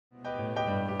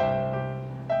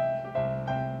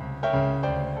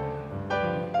My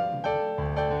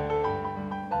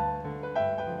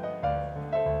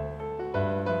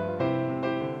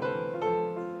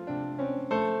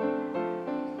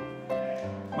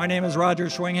name is Roger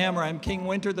Schwinghammer. I'm King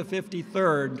Winter the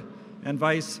 53rd and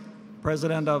Vice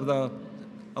President of the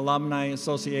Alumni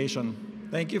Association.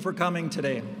 Thank you for coming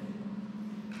today.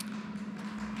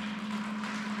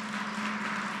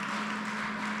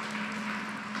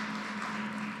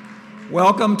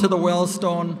 Welcome to the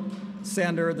Wellstone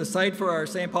Center, the site for our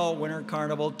St. Paul Winter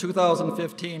Carnival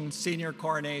 2015 Senior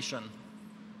Coronation.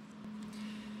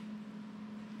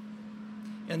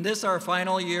 In this, our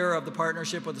final year of the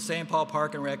partnership with the St. Paul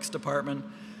Park and Recs Department,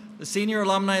 the Senior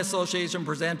Alumni Association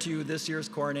present to you this year's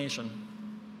coronation.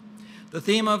 The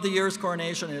theme of the year's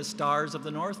coronation is Stars of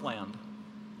the Northland.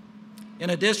 In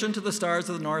addition to the Stars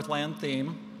of the Northland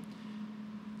theme,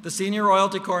 the Senior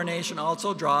Royalty Coronation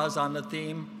also draws on the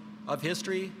theme of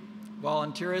history,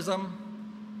 volunteerism,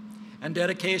 and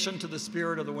dedication to the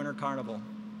spirit of the Winter Carnival.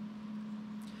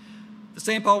 The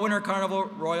St. Paul Winter Carnival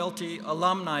Royalty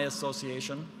Alumni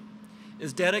Association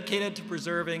is dedicated to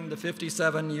preserving the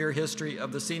 57-year history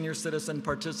of the senior citizen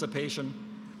participation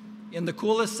in the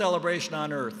coolest celebration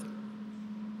on earth.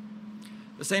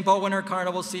 The St. Paul Winter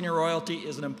Carnival Senior Royalty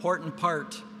is an important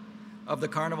part of the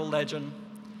carnival legend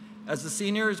as the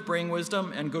seniors bring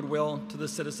wisdom and goodwill to the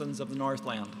citizens of the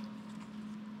Northland.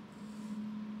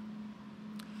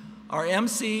 Our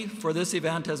MC for this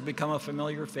event has become a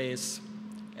familiar face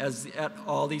as at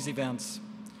all these events.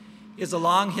 He has a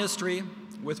long history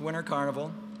with Winter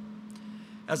Carnival.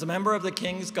 As a member of the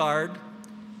King's Guard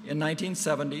in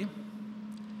 1970,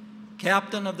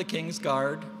 captain of the King's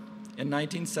Guard in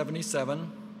 1977,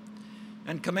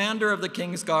 and commander of the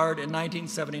King's Guard in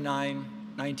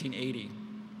 1979-1980.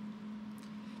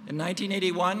 In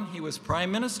 1981, he was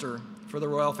Prime Minister for the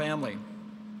royal family.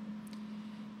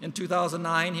 In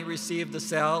 2009, he received the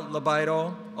Sal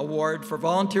Libido Award for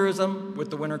volunteerism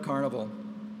with the Winter Carnival.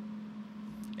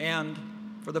 And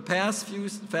for the past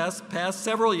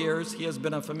several years, he has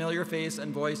been a familiar face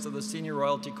and voice of the Senior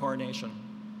Royalty Coronation,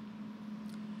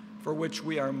 for which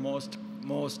we are most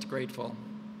grateful.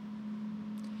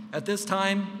 At this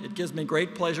time, it gives me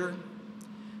great pleasure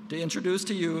to introduce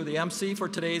to you the MC for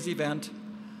today's event,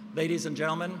 ladies and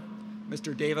gentlemen,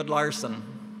 Mr. David Larson.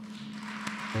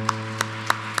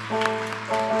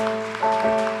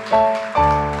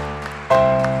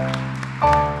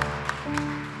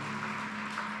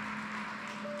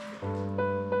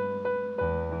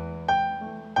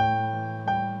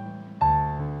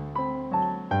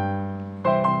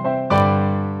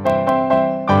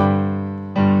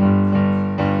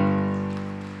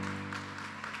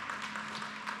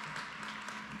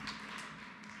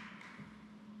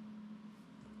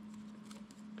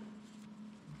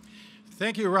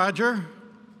 Thank you, Roger.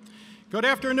 Good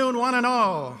afternoon, one and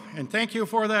all, and thank you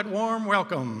for that warm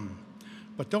welcome.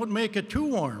 But don't make it too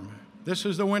warm. This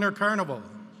is the Winter Carnival.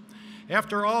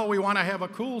 After all, we want to have a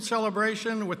cool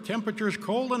celebration with temperatures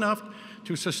cold enough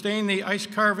to sustain the ice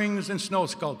carvings and snow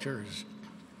sculptures.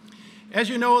 As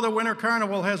you know, the Winter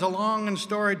Carnival has a long and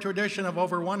storied tradition of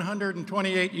over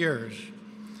 128 years.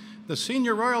 The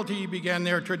Senior Royalty began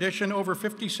their tradition over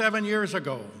 57 years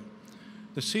ago.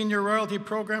 The Senior Royalty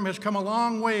Program has come a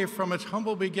long way from its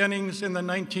humble beginnings in the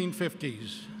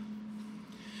 1950s.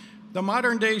 The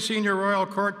modern-day Senior Royal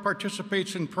Court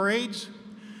participates in parades,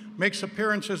 makes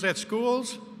appearances at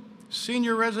schools,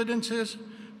 senior residences,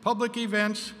 public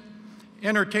events,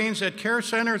 entertains at care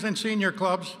centers and senior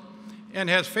clubs, and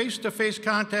has face-to-face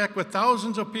contact with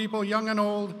thousands of people, young and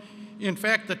old. In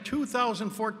fact, the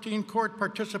 2014 court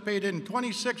participated in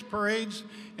 26 parades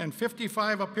and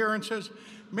 55 appearances,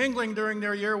 mingling during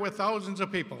their year with thousands of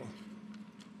people.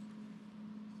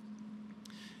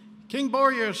 King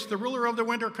Boreas, the ruler of the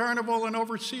Winter Carnival and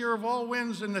overseer of all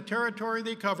winds in the territory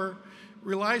they cover,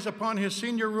 relies upon his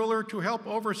senior ruler to help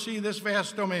oversee this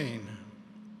vast domain.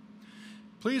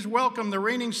 Please welcome the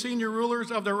reigning senior rulers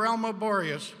of the realm of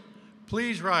Boreas.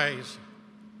 Please rise.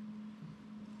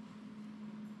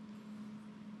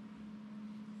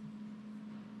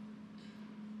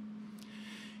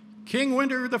 King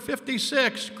Winter the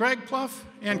 56th, Greg Pluff,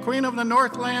 and Queen of the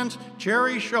Northlands,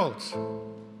 Jerry Schultz.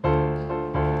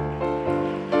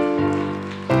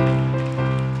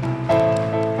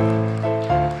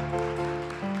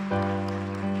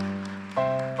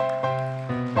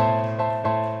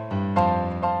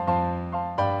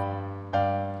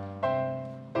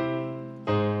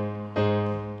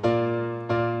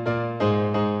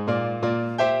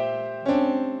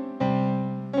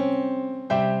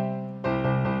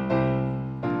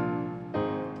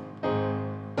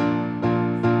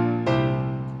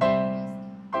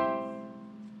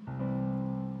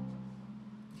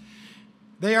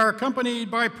 They are accompanied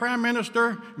by Prime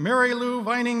Minister Mary Lou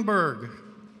Weiningberg.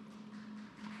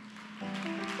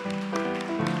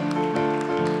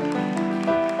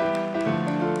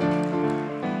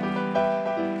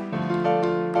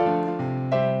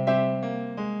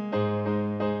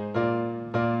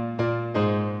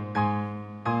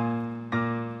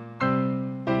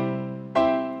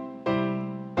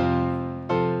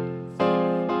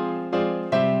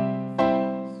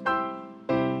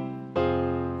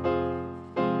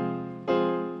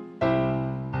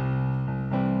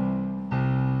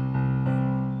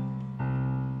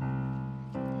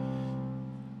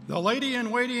 The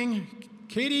Lady-in-Waiting,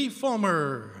 Katie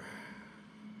Fulmer.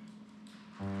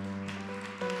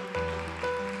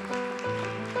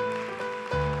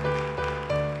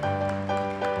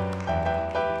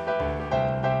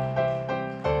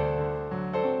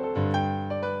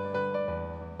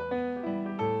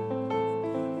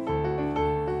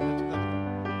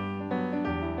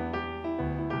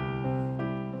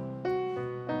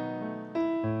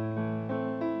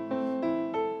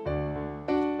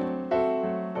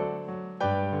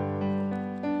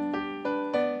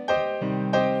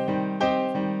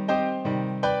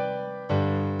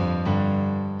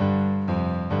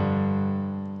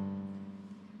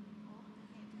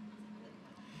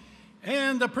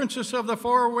 And the Princess of the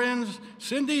Four Winds,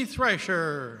 Cindy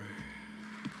Thrasher.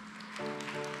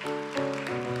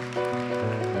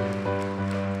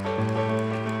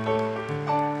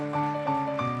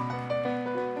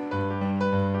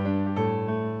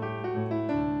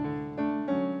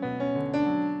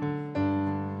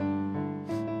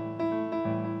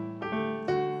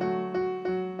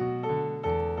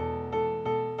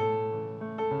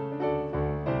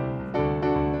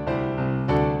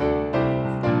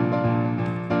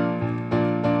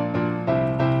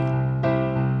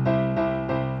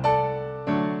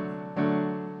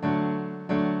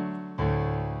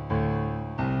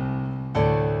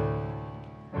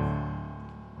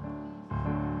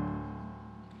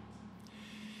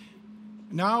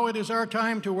 Now it is our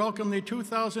time to welcome the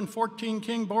 2014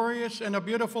 King Boreas and a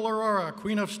beautiful Aurora,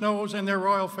 Queen of Snows, and their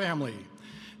royal family.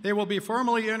 They will be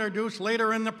formally introduced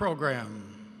later in the program.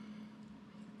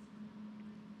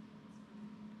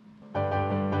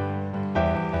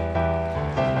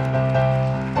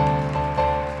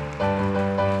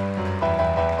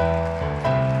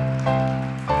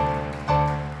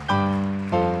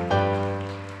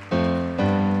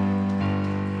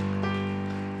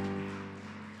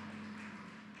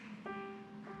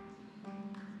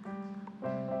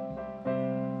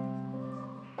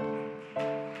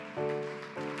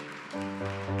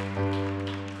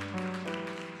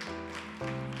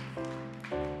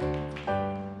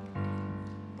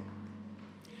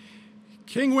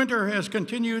 King Winter has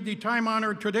continued the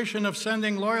time-honored tradition of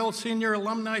sending loyal senior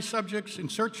alumni subjects in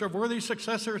search of worthy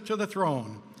successors to the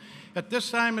throne. At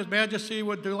this time, His Majesty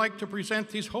would like to present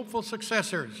these hopeful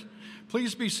successors.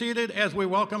 Please be seated as we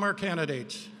welcome our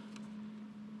candidates.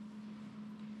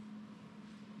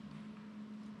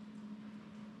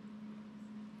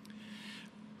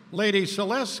 Lady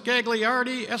Celeste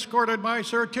Gagliardi, escorted by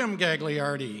Sir Tim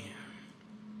Gagliardi.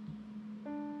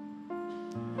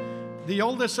 The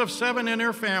oldest of 7 in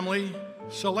her family,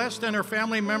 Celeste and her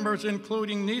family members,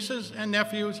 including nieces and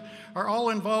nephews, are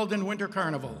all involved in Winter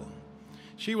Carnival.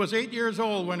 She was 8 years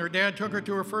old when her dad took her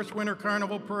to her first Winter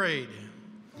Carnival parade.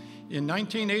 In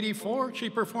 1984, she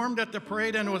performed at the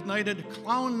parade and was knighted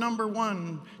Clown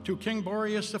 #1 to King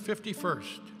Boreas the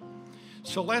 51st.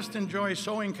 Celeste enjoys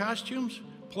sewing costumes,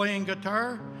 playing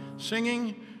guitar,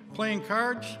 singing, playing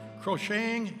cards,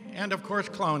 crocheting, and of course,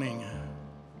 clowning.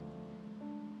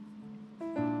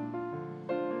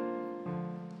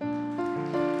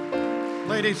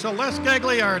 Lady Celeste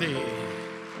Gagliardi.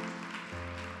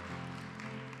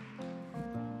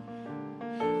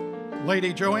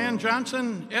 Lady Joanne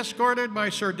Johnson, escorted by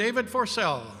Sir David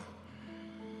Forcell.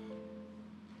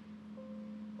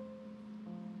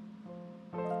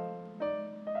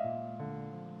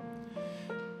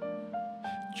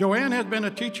 Joanne has been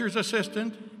a teacher's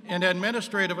assistant, an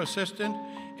administrative assistant,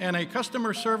 and a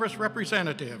customer service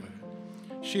representative.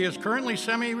 She is currently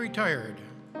semi-retired.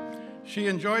 She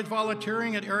enjoys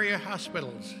volunteering at area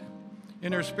hospitals.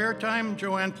 In her spare time,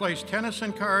 Joanne plays tennis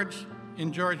and cards,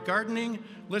 enjoys gardening,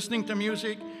 listening to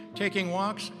music, taking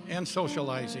walks, and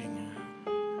socializing.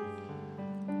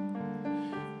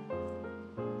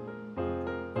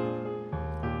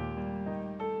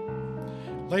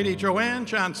 Lady Joanne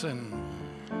Johnson.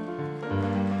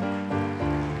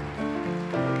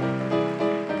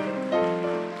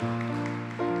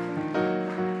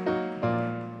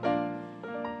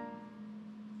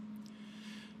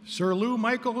 Sir Lou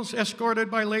Michaels,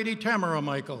 escorted by Lady Tamara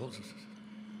Michaels.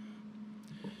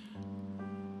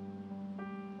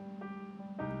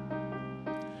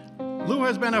 Lou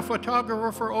has been a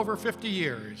photographer for over 50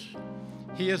 years.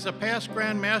 He is the past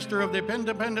Grand Master of the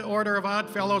Independent Order of Odd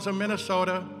Fellows of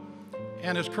Minnesota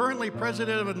and is currently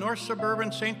president of North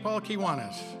Suburban St. Paul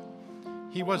Kiwanis.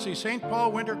 He was the St.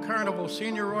 Paul Winter Carnival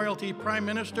Senior Royalty Prime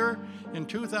Minister in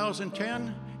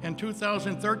 2010 and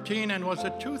 2013 and was the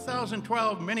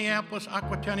 2012 Minneapolis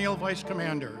Aquatennial Vice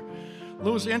Commander.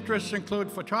 Lou's interests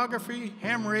include photography,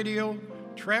 ham radio,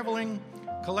 traveling,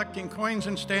 collecting coins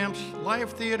and stamps, live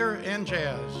theater, and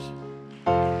jazz.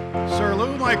 Sir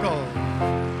Lou Michael.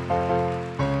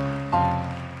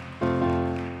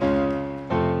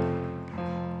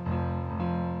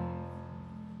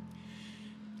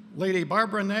 Lady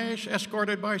Barbara Nash,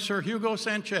 escorted by Sir Hugo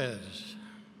Sanchez.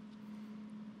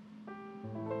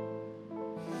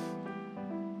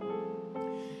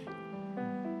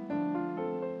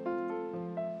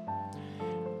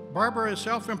 Barbara is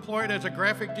self-employed as a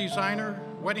graphic designer,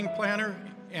 wedding planner,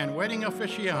 and wedding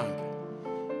officiant.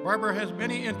 Barbara has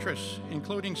many interests,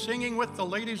 including singing with the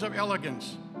Ladies of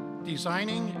Elegance,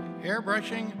 designing,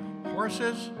 airbrushing,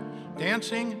 horses,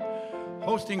 dancing,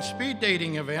 hosting speed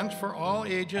dating events for all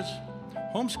ages,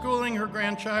 homeschooling her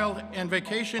grandchild, and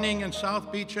vacationing in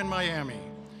South Beach and Miami.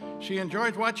 She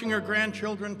enjoys watching her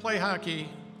grandchildren play hockey.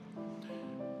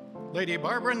 Lady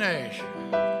Barbara Nash.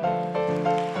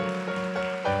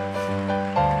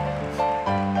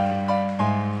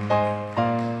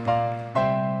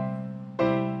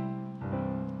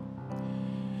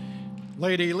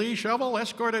 Lady Lee Shovel,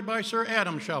 escorted by Sir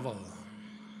Adam Shovel.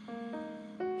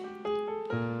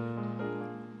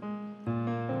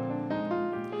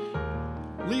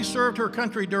 Lee served her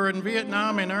country during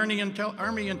Vietnam and Army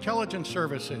intelligence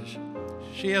services.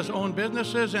 She has owned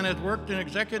businesses and has worked in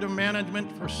executive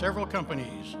management for several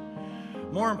companies.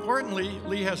 More importantly,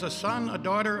 Lee has a son, a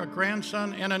daughter, a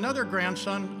grandson, and another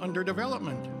grandson under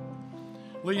development.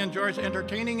 Lee enjoys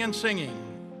entertaining and singing.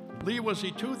 Lee was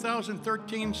the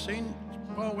 2013 St.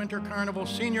 Paul Winter Carnival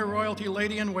Senior Royalty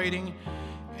Lady in Waiting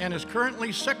and is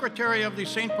currently Secretary of the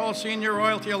St. Paul Senior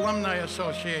Royalty Alumni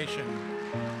Association.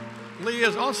 Lee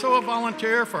is also a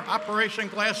volunteer for Operation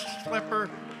Glass Slipper.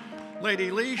 Lady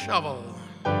Lee Shovel.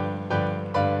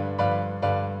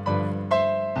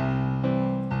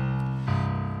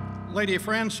 Lady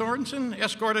Fran Sorensen,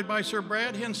 escorted by Sir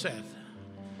Brad Hinseth.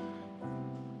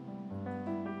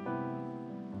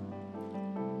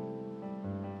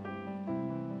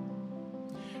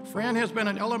 Fran has been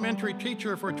an elementary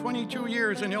teacher for 22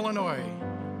 years in Illinois,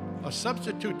 a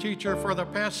substitute teacher for the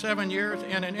past 7 years,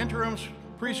 and an interim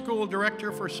preschool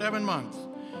director for 7 months.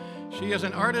 She is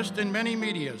an artist in many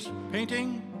medias,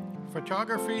 painting,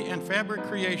 photography, and fabric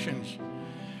creations.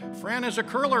 Fran is a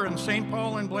curler in St.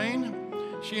 Paul and Blaine.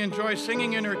 She enjoys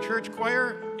singing in her church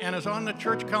choir and is on the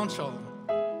church council.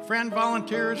 Fran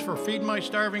volunteers for Feed My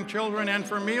Starving Children and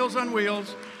for Meals on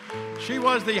Wheels. She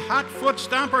was the Hot Foot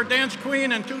Stomper Dance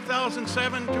Queen in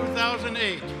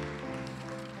 2007-2008.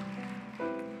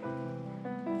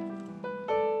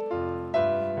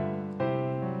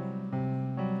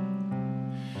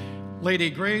 Lady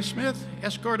Gray Smith,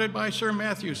 escorted by Sir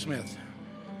Matthew Smith.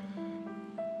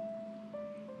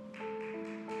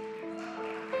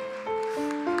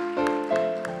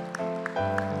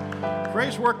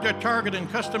 Grace worked at Target in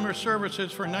customer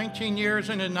services for 19 years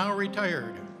and is now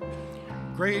retired.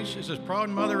 Grace is a proud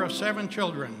mother of 7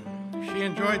 children. She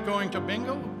enjoyed going to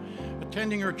bingo,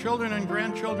 attending her children and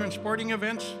grandchildren's sporting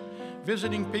events,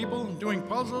 visiting people, doing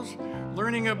puzzles,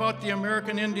 learning about the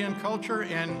American Indian culture,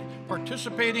 and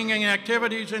participating in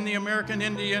activities in the American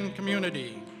Indian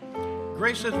community.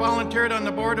 Grace has volunteered on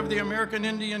the board of the American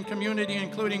Indian community,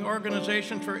 including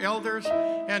organizations for elders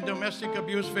and domestic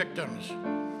abuse victims.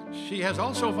 She has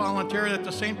also volunteered at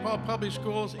the St. Paul Public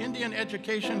Schools Indian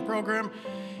Education Program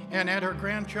and at her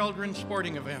grandchildren's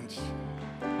sporting events.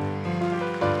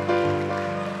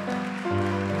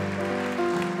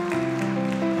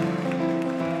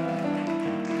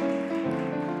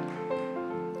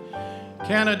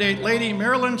 Candidate Lady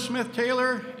Marilyn Smith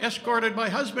Taylor, escorted by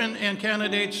husband and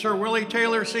candidate Sir Willie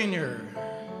Taylor Sr.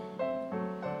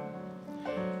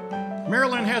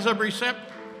 Marilyn has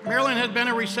been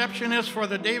a receptionist for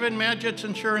the David Madgetts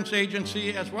Insurance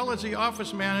Agency, as well as the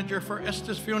office manager for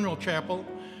Estes Funeral Chapel,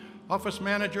 office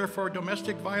manager for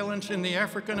domestic violence in the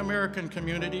African American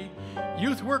community,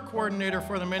 youth work coordinator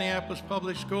for the Minneapolis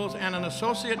Public Schools, and an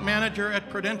associate manager at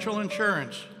Prudential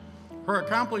Insurance. Her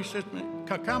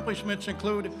accomplishments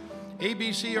include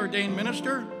ABC ordained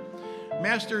minister,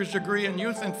 master's degree in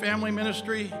youth and family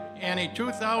ministry, and a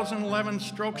 2011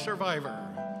 stroke survivor.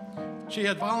 She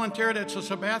had volunteered at the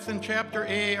Sabathan Chapter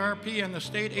AARP and the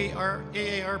State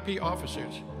AARP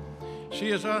offices.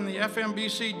 She is on the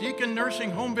FMBC Deacon Nursing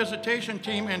Home Visitation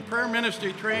Team and Prayer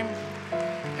Ministry Team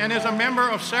and is a member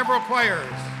of several choirs.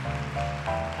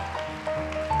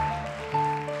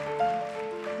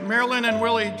 Marilyn and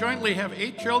Willie jointly have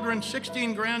 8 children,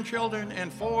 16 grandchildren,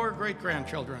 and 4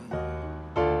 great-grandchildren.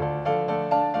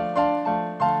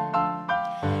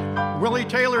 Willie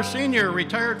Taylor Sr.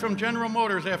 retired from General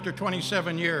Motors after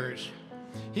 27 years.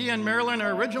 He and Marilyn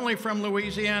are originally from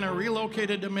Louisiana,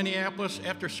 relocated to Minneapolis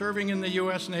after serving in the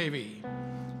U.S. Navy.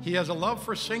 He has a love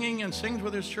for singing and sings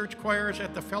with his church choirs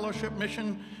at the Fellowship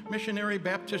Missionary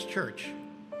Baptist Church.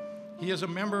 He is a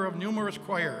member of numerous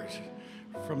choirs.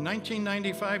 From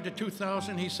 1995 to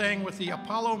 2000, he sang with the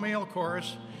Apollo Male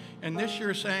Chorus, and this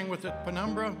year sang with the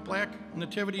Penumbra Black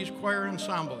Nativities Choir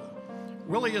Ensemble.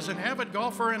 Willie is an avid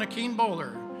golfer and a keen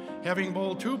bowler, having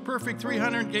bowled 2 perfect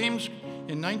 300 games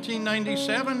in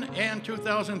 1997 and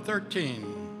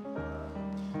 2013.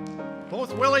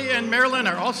 Both Willie and Marilyn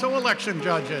are also election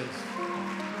judges.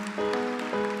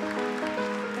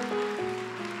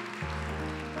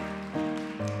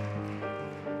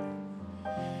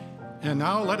 And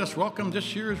now let us welcome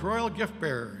this year's Royal Gift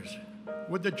Bearers.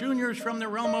 Would the juniors from the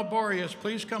realm of Boreas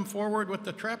please come forward with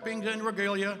the trappings and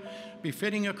regalia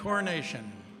befitting a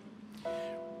coronation?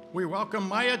 We welcome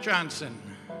Maya Johnson.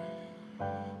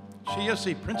 She is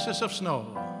the Princess of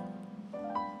Snow.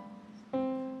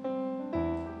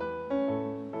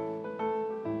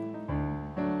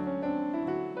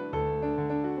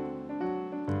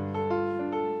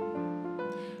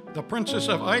 The Princess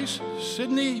of Ice,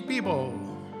 Sydney Bebo.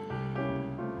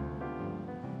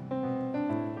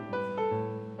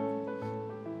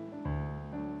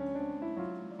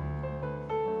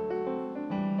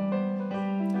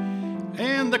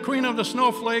 And the Queen of the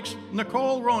Snowflakes,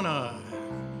 Nicole Rona.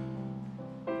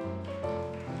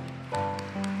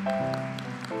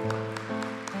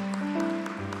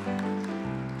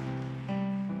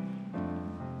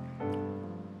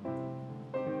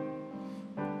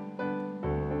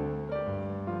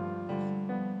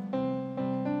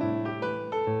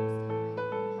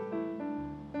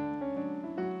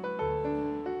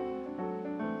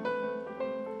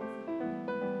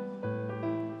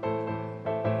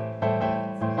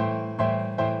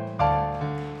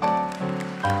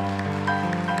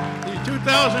 The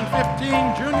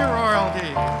 2015 Junior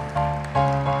Royalty.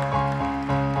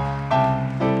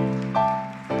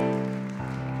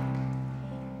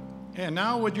 And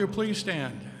now would you please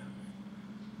stand?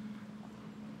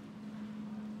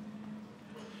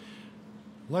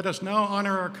 Let us now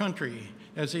honor our country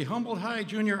as the Humboldt High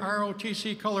Junior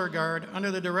ROTC Color Guard,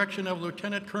 under the direction of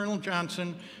Lieutenant Colonel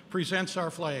Johnson, presents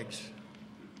our flags.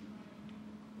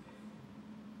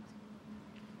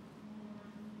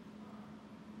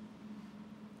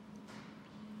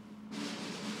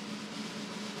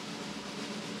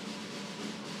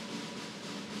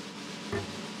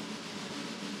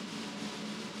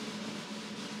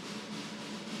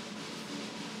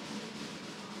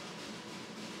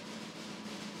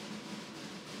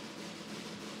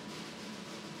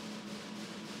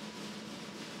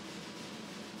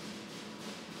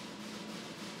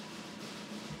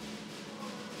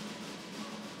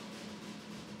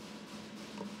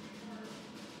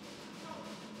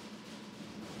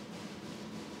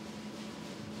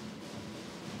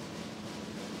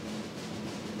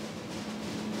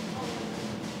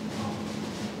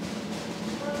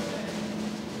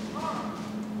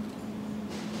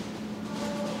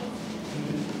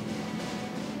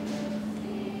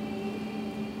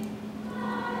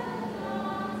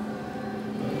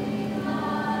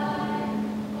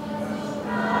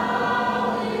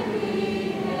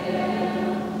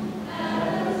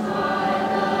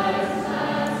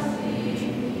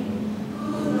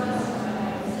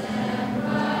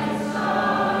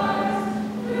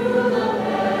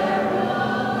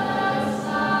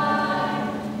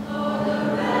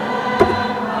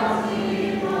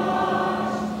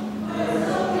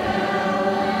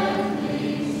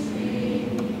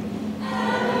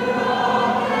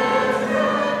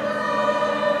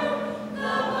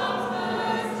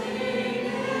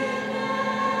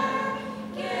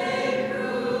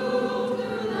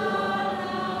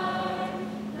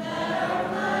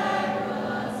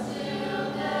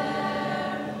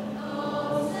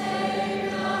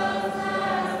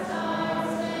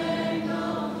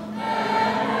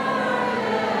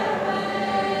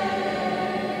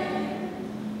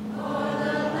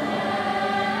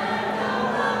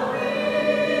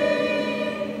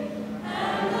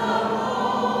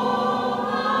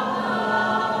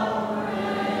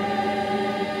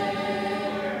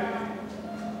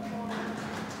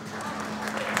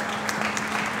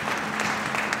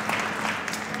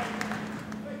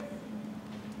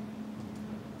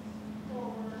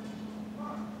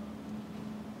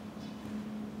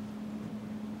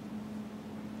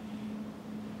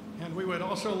 And we would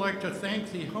also like to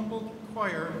thank the Humboldt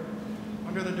Choir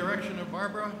under the direction of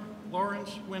Barbara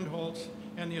Lawrence Windholz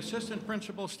and the Assistant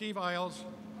Principal Steve Isles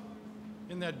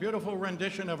in that beautiful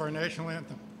rendition of our national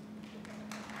anthem.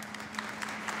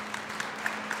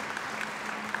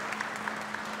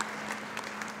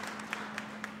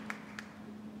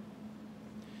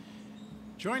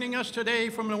 Joining us today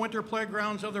from the winter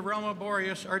playgrounds of the realm of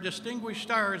Boreas are distinguished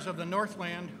stars of the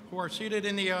Northland who are seated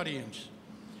in the audience.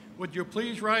 Would you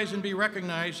please rise and be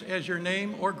recognized as your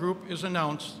name or group is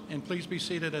announced, and please be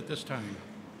seated at this time.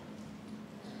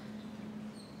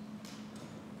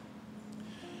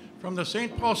 From the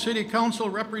St. Paul City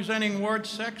Council, representing Ward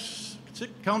 6,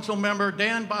 Council Member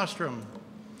Dan Bostrom.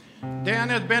 Dan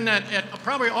has been at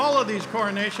probably all of these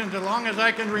coronations as long as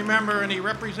I can remember, and he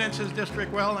represents his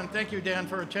district well, and thank you, Dan,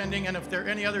 for attending. And if there are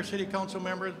any other city council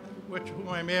members whom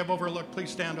I may have overlooked, please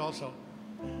stand also.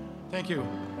 Thank you.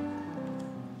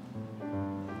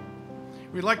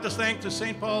 We'd like to thank the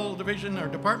St. Paul Division or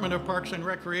Department of Parks and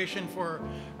Recreation for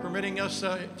permitting us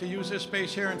to use this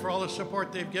space here and for all the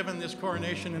support they've given this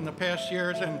coronation in the past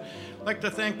years. And I'd like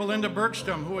to thank Belinda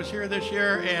Bergstrom, who is here this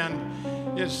year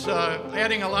and is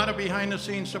adding a lot of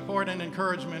behind-the-scenes support and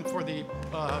encouragement for the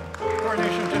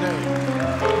coronation today.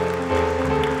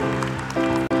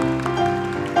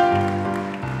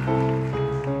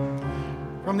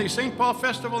 From the St. Paul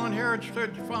Festival and Heritage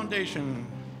Foundation,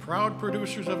 proud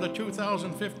producers of the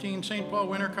 2015 St. Paul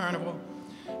Winter Carnival,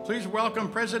 please welcome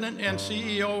President and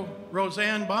CEO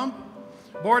Roseanne Bump,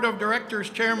 Board of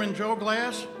Directors Chairman Joe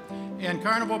Glass, and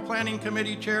Carnival Planning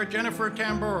Committee Chair Jennifer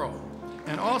Tamburo,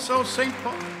 and also St.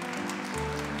 Paul.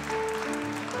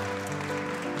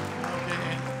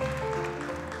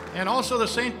 And also the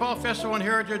St. Paul Festival and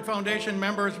Heritage Foundation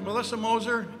members Melissa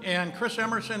Moser and Chris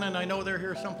Emerson, and I know they're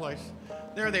here someplace.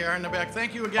 There they are in the back.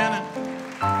 Thank you again.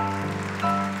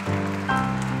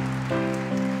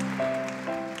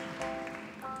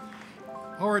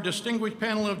 Our distinguished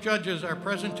panel of judges are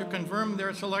present to confirm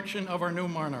their selection of our new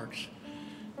monarchs.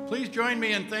 Please join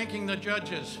me in thanking the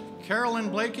judges, Carolyn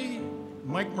Blakey,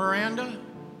 Mike Miranda,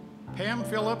 Pam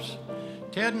Phillips,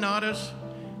 Ted Nodis,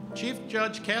 Chief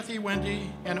Judge Kathy Wendy,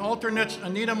 and alternates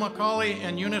Anita McCauley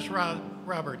and Eunice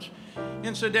Roberts.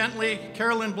 Incidentally,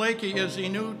 Carolyn Blakey is the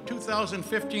new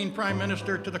 2015 Prime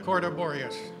Minister to the Court of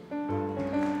Boreas.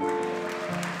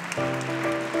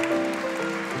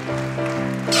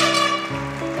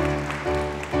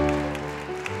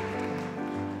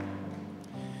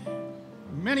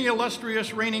 Many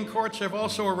illustrious reigning courts have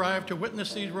also arrived to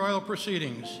witness these royal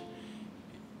proceedings.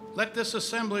 Let this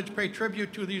assemblage pay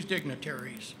tribute to these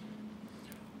dignitaries.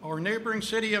 Our neighboring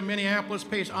city of Minneapolis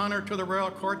pays honor to the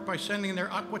royal court by sending their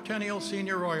aquatennial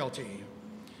senior royalty.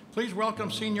 Please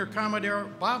welcome Senior Commodore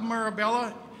Bob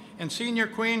Marabella and Senior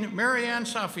Queen Marianne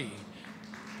Safi.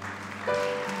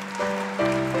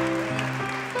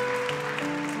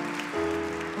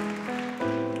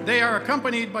 They are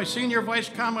accompanied by Senior Vice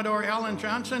Commodore Alan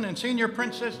Johnson and Senior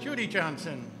Princess Judy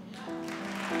Johnson.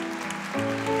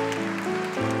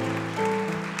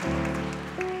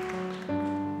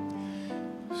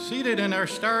 Seated in our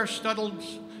star-studded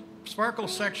sparkle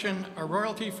section are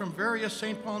royalty from various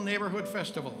St. Paul neighborhood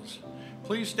festivals.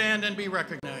 Please stand and be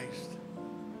recognized.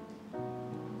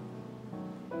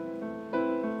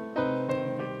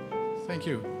 Thank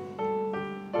you.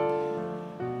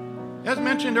 As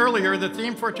mentioned earlier, the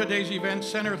theme for today's event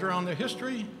centers around the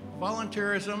history,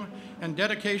 volunteerism, and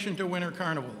dedication to Winter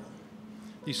Carnival.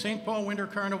 The St. Paul Winter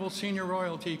Carnival Senior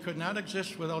Royalty could not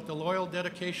exist without the loyal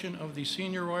dedication of the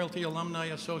Senior Royalty Alumni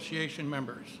Association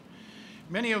members.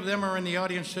 Many of them are in the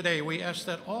audience today. We ask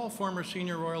that all former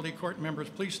Senior Royalty Court members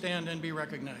please stand and be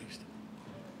recognized.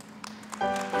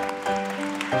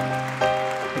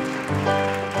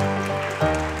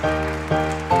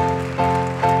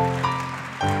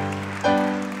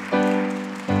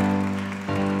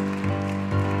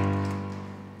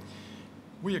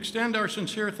 We extend our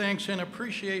sincere thanks and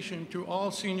appreciation to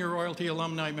all Senior Royalty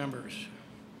alumni members.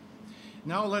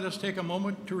 Now let us take a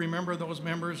moment to remember those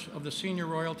members of the Senior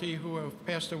Royalty who have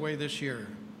passed away this year.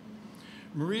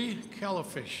 Marie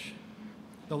Califish,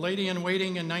 the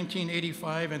Lady-in-Waiting in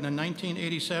 1985 and the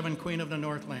 1987 Queen of the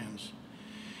Northlands.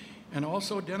 And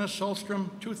also Dennis Solstrom,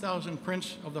 2000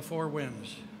 Prince of the Four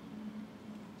Winds.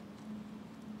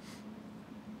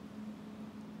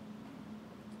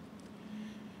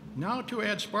 Now, to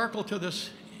add sparkle to this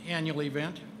annual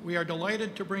event, we are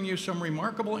delighted to bring you some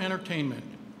remarkable entertainment.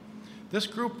 This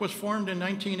group was formed in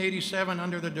 1987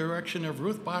 under the direction of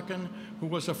Ruth Bakken, who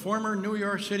was a former New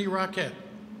York City Rockette.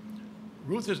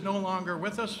 Ruth is no longer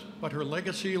with us, but her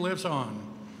legacy lives on.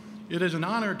 It is an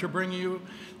honor to bring you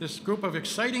this group of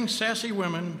exciting, sassy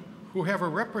women who have a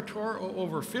repertoire of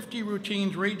over 50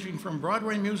 routines ranging from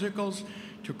Broadway musicals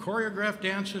to choreographed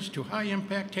dances to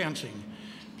high-impact dancing.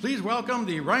 Please welcome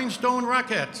the Rhinestone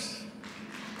Rockettes.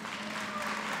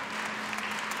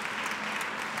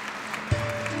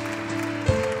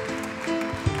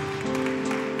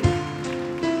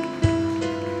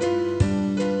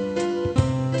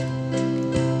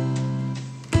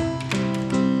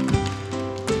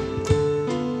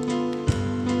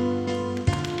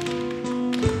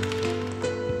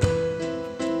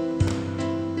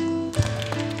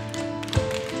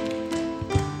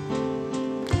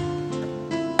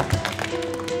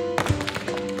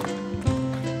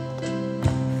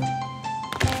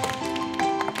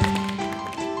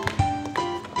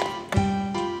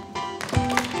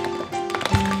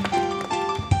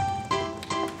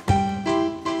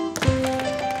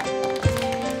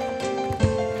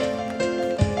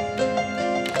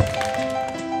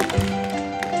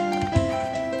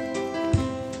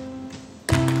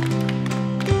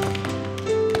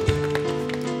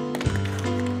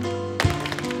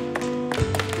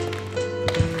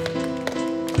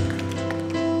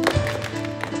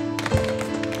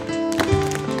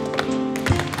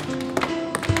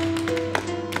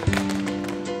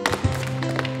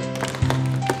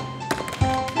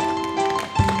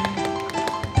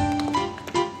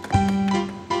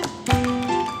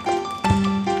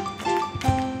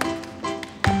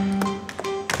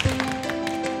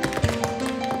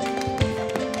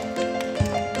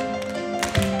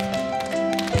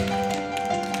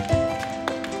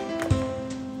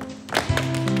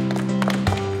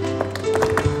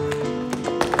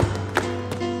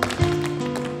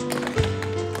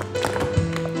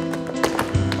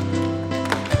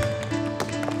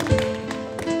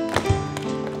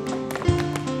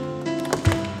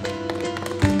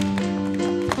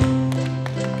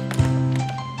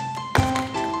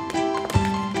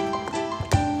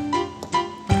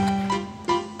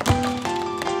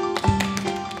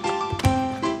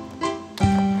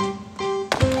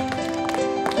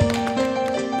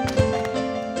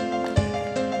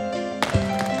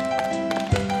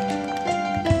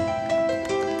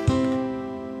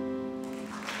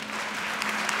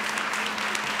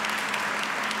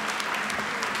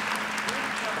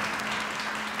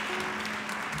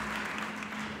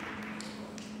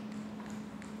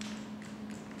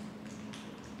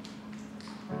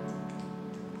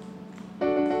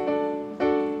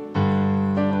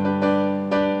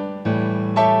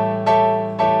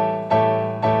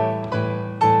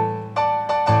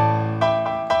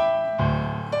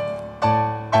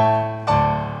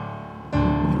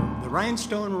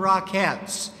 Rhinestone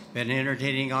Rockettes, been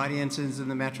entertaining audiences in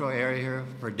the metro area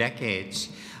for decades.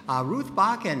 Ruth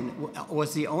Bakken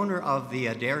was the owner of the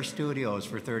Adair Studios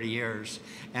for 30 years,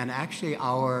 and actually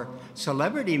our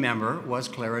celebrity member was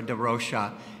Clara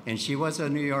DeRocha, and she was a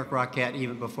New York Rockette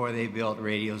even before they built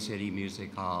Radio City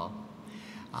Music Hall.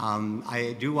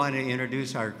 I do want to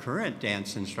introduce our current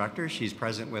dance instructor. She's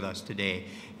present with us today,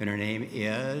 and her name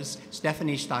is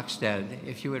Stephanie Stockstead.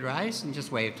 If you would rise and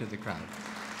just wave to the crowd.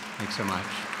 Thanks so much.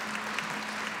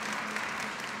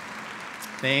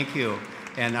 Thank you.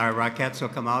 And our Rockettes will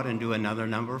come out and do another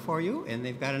number for you, and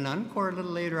they've got an encore a little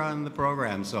later on in the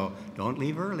program, so don't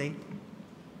leave early.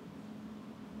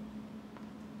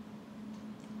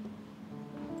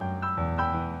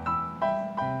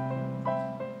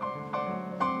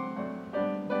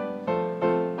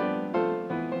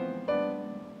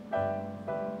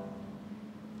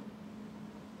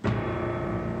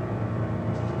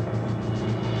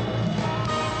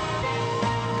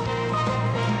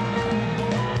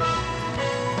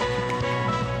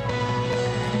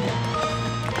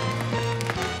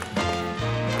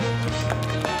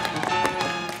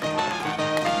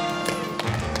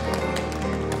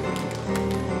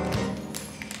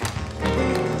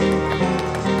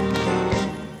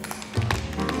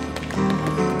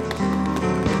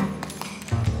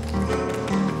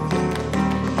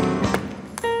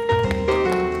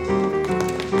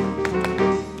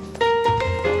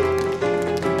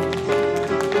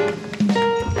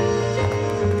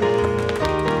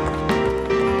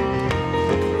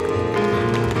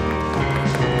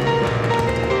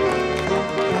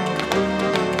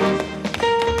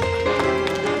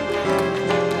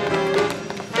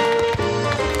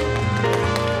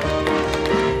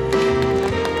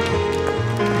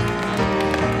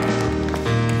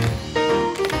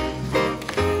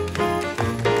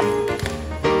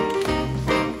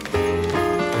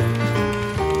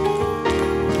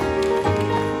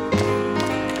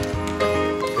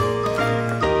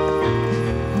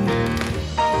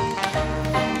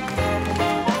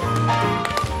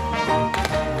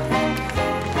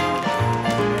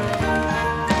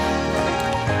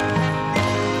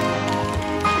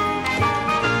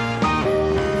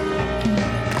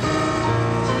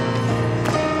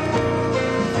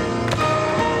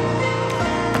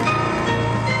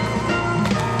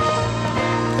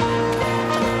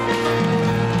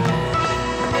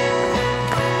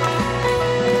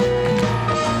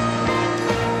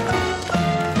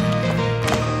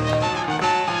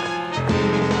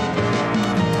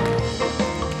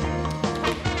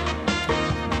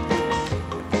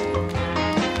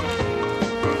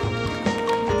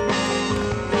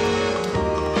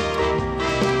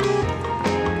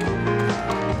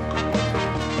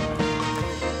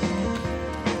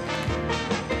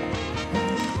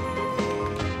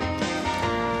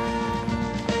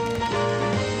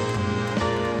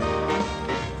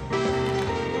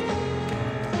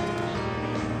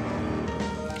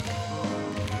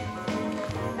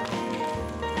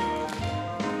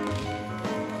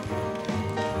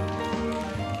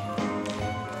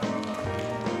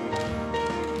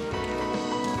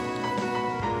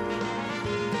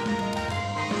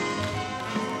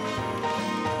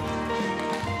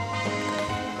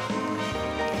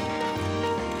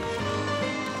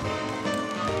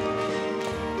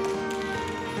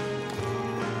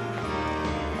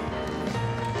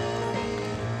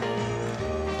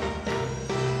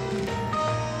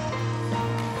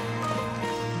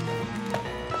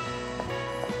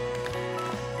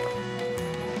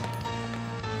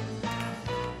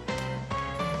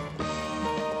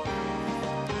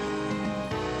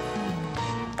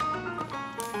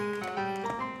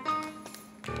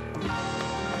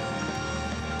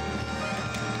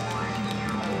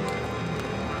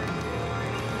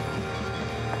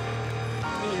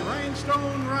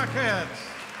 Stone Rockettes.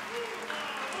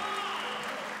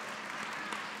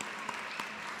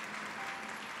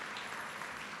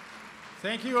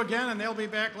 Thank you again, and they'll be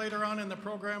back later on in the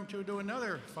program to do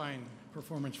another fine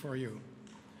performance for you.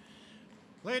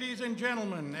 Ladies and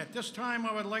gentlemen, at this time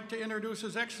I would like to introduce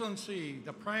His Excellency,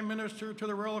 the Prime Minister to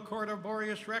the Royal Court of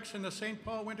Boreas Rex and the St.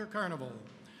 Paul Winter Carnival.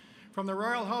 From the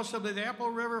Royal House of the Apple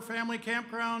River Family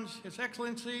Campgrounds, His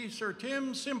Excellency Sir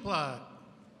Tim Simplot.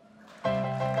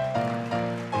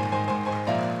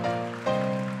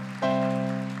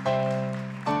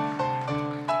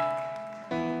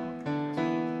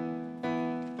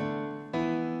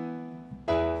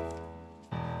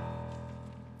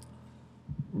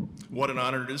 What an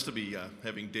honor it is to be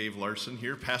having Dave Larson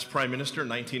here, past Prime Minister,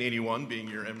 1981, being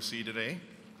your MC today.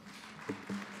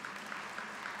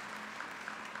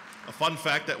 A fun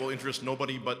fact that will interest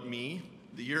nobody but me,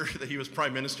 the year that he was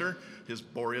Prime Minister, his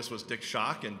Boreas was Dick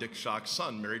Schock, and Dick Schock's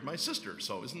son married my sister,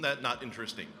 so isn't that not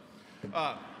interesting?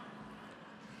 Another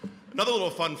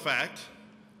little fun fact,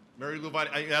 Mary Lou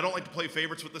Vining, I don't like to play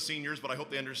favorites with the seniors, but I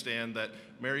hope they understand that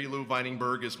Mary Lou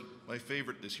Viningberg is my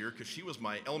favorite this year because she was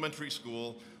my elementary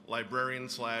school librarian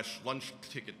 / lunch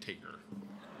ticket taker.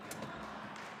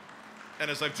 And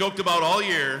as I've joked about all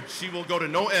year, she will go to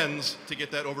no ends to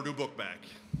get that overdue book back.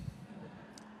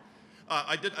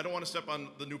 I don't want to step on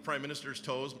the new Prime Minister's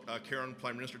toes, Karen,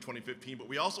 Prime Minister 2015, but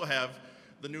we also have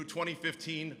the new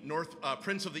 2015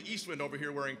 Prince of the East Wind over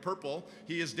here wearing purple.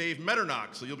 He is Dave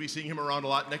Metternach, so you'll be seeing him around a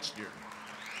lot next year.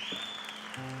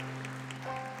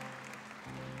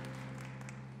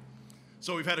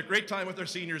 So we've had a great time with our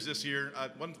seniors this year.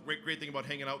 One great thing about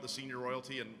hanging out with the senior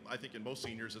royalty, and I think in most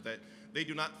seniors, is that they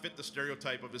do not fit the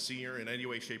stereotype of a senior in any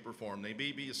way, shape, or form. They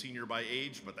may be a senior by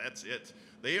age, but that's it.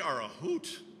 They are a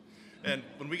hoot. And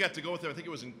when we got to go with them, I think it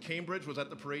was in Cambridge. Was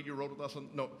that the parade you rode with us on?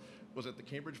 No, was it the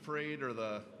Cambridge parade or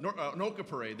the Anoka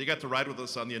parade? They got to ride with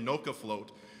us on the Anoka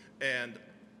float. And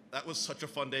that was such a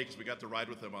fun day because we got to ride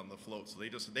with them on the float. So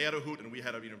they had a hoot and we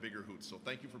had an even bigger hoot. So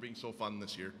thank you for being so fun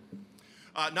this year.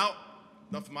 Now,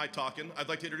 enough of my talking. I'd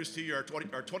like to introduce to you our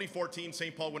 2014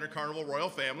 St. Paul Winter Carnival Royal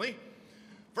Family.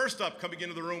 First up, coming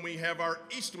into the room, we have our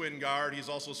East Wind Guard. He's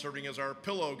also serving as our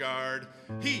Pillow Guard.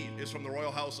 He is from the Royal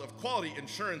House of Quality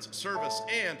Insurance Service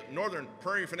and Northern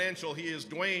Prairie Financial. He is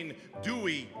Dwayne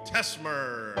Dewey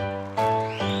Tesmer.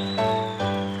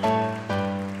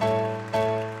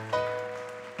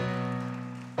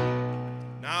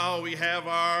 Now we have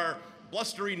our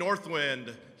blustery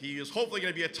Northwind. He is hopefully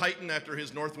going to be a Titan after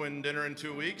his Northwind dinner in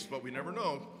 2 weeks, but we never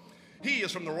know. He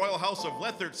is from the Royal House of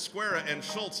Lethert, Square, and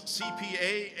Schultz,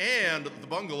 CPA, and the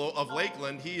Bungalow of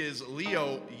Lakeland. He is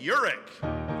Leo Urich.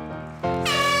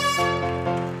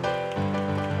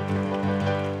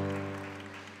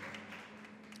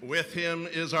 With him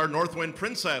is our Northwind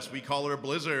Princess. We call her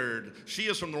Blizzard. She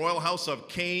is from the Royal House of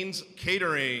Canes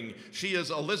Catering. She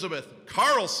is Elizabeth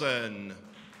Carlson.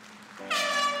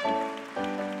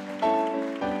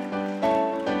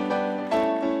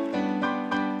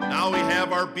 Now we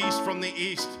have our beast from the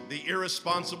east, the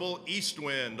irresponsible East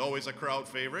Wind, always a crowd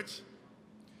favorite.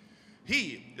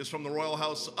 He is from the Royal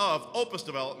House of Opus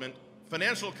Development,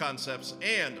 Financial Concepts,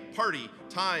 and Party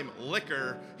Time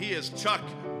Liquor. He is Chuck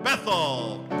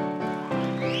Bethel.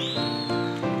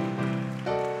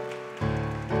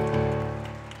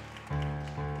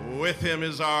 With him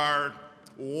is our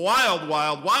Wild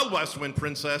West Wind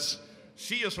Princess.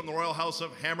 She is from the Royal House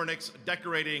of Hammernix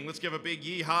Decorating. Let's give a big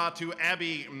yee-haw to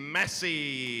Abby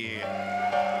Massey.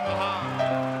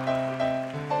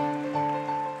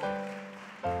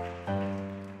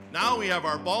 Now we have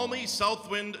our balmy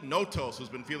Southwind Notos, who's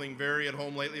been feeling very at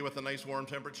home lately with the nice warm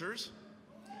temperatures.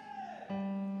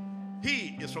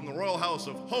 He is from the Royal House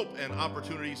of Hope and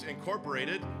Opportunities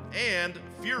Incorporated and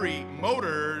Fury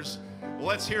Motors.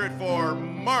 Let's hear it for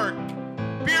Mark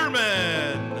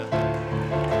Bierman.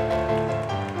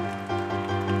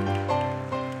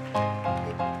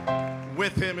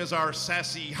 With him is our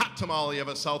sassy hot tamale of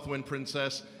a Southwind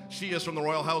Princess. She is from the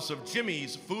Royal House of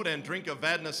Jimmy's Food and Drink of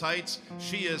Vadnais Heights.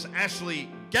 She is Ashley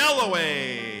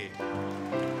Galloway.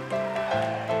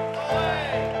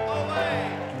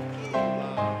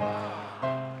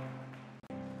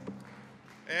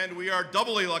 And we are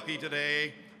doubly lucky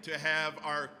today to have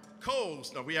our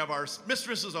we have our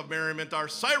Mistresses of Merriment, our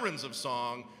Sirens of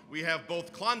Song. We have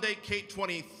both Klondike Kate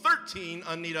 2013,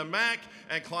 Anita Mack,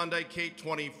 and Klondike Kate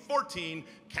 2014,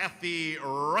 Kathy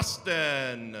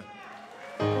Rustin.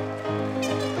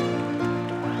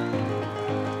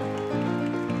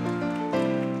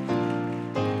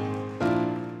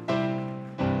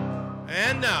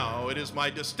 And now it is my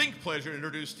distinct pleasure to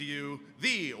introduce to you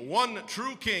the one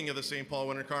true king of the St. Paul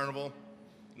Winter Carnival,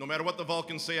 No matter what the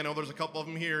Vulcans say, I know there's a couple of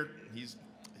them here,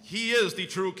 he is the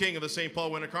true king of the St.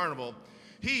 Paul Winter Carnival.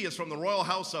 He is from the Royal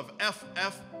House of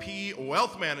FFP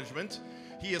Wealth Management.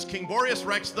 He is King Boreas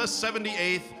Rex the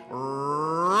 78th,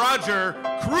 Roger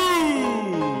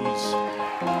Cruz.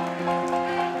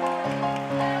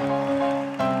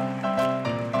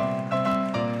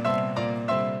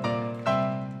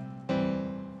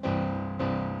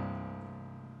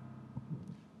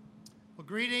 Well,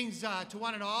 greetings to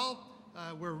one and all.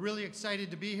 We're really excited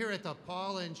to be here at the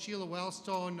Paul and Sheila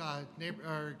Wellstone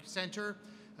Center.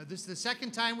 This is the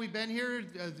second time we've been here,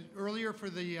 earlier for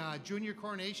the junior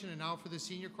coronation and now for the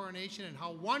senior coronation, and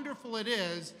how wonderful it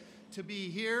is to be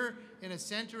here in a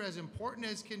center as important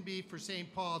as can be for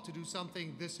St. Paul to do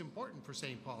something this important for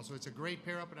St. Paul. So it's a great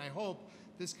pair up, and I hope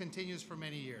this continues for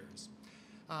many years.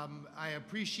 I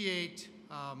appreciate,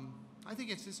 I think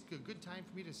it's just a good time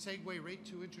for me to segue right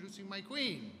to introducing my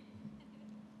queen.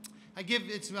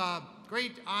 It's a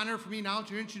great honor for me now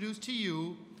to introduce to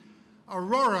you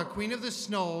Aurora, Queen of the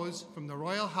Snows, from the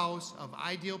Royal House of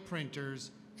Ideal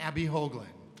Printers, Abby Hoagland.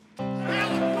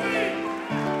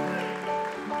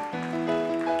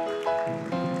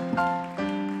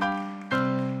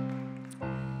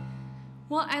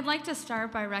 Well, I'd like to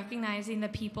start by recognizing the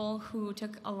people who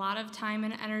took a lot of time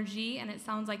and energy, and it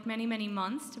sounds like many, many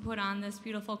months, to put on this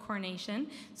beautiful coronation.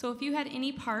 So if you had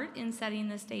any part in setting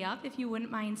this day up, if you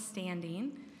wouldn't mind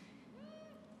standing.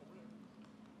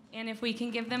 And if we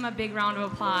can give them a big round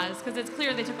of applause, because it's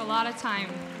clear they took a lot of time.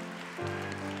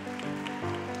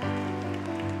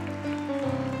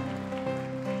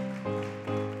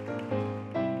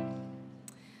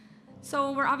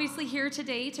 So we're obviously here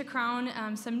today to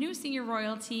crown some new senior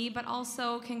royalty, but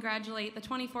also congratulate the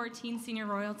 2014 senior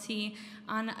royalty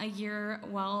on a year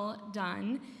well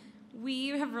done. We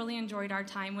have really enjoyed our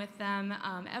time with them.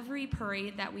 Every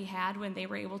parade that we had when they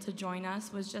were able to join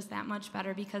us was just that much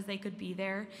better because they could be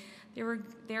there. They were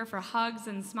there for hugs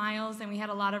and smiles, and we had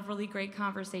a lot of really great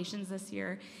conversations this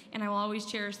year. And I will always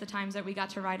cherish the times that we got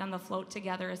to ride on the float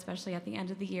together, especially at the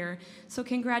end of the year. So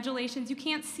congratulations. You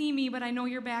can't see me, but I know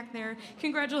you're back there.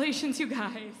 Congratulations, you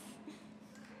guys.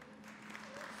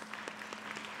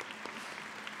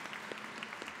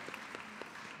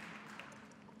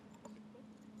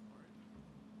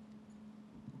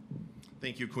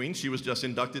 Thank you, Queen. She was just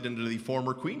inducted into the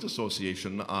former Queens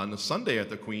Association on Sunday at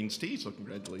the Queen's Tea, so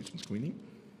congratulations, Queenie.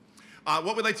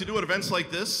 What we like to do at events like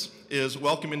this is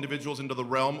welcome individuals into the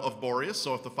realm of Boreas,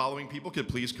 so if the following people could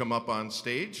please come up on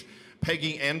stage.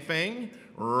 Peggy Anfang,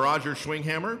 Roger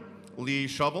Schwinghammer, Lee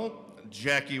Shovel,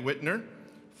 Jackie Whitner,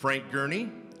 Frank Gurney,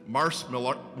 Mars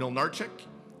Milnarchik,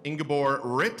 Ingeborg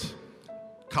Ritt,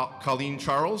 Colleen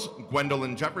Charles,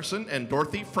 Gwendolyn Jefferson, and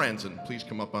Dorothy Franzen. Please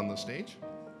come up on the stage.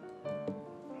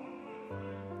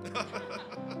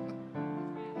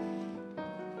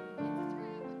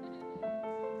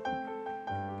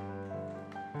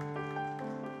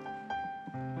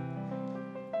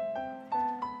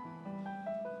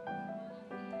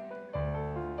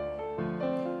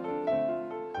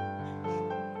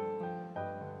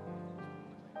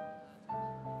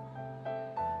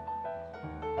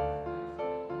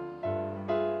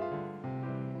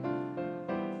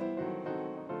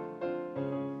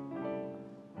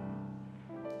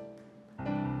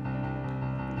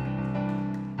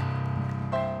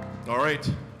 All right.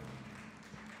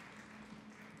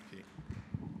 Okay.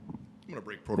 I'm going to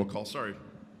break protocol, sorry.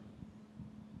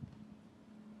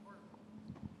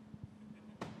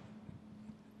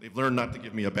 They've learned not to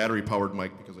give me a battery-powered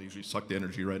mic because I usually suck the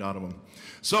energy right out of them.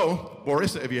 So,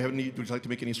 Boris, would you like to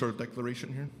make any sort of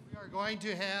declaration here? We are going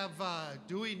to have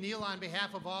Dewey kneel on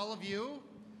behalf of all of you.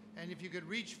 And if you could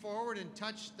reach forward and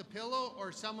touch the pillow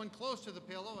or someone close to the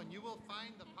pillow, and you will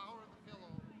find the power of the pillow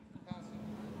passing.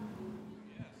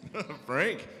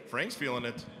 Frank's feeling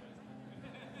it.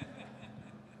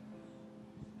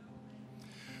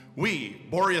 We,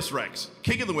 Boreas Rex,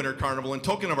 King of the Winter Carnival, in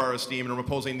token of our esteem and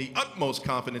reposing the utmost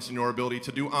confidence in your ability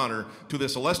to do honor to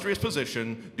this illustrious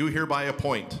position, do hereby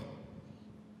appoint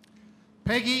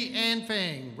Peggy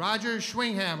Anfang, Roger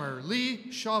Schwinghammer,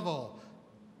 Lee Shovel,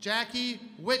 Jackie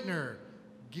Whitner,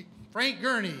 Frank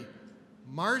Gurney,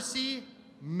 Marcy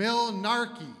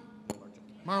Milnarchik,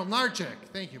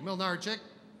 thank you, Milnarchik,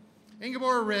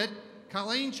 Ingeborg Ritt,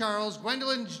 Colleen Charles,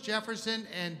 Gwendolyn Jefferson,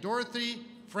 and Dorothy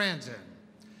Franzen.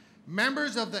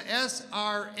 Members of the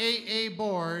SRAA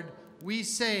board, we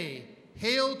say,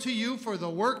 hail to you for the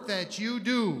work that you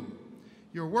do.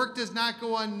 Your work does not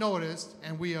go unnoticed,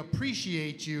 and we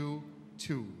appreciate you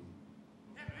too.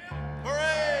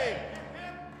 Hooray!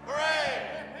 Hooray!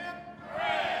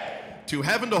 Hooray! to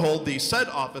having to hold the said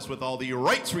office with all the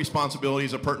rights,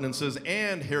 responsibilities, appurtenances,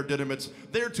 and hereditaments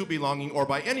thereto belonging or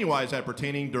by any wise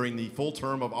appertaining during the full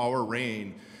term of our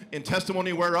reign. In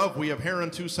testimony whereof we have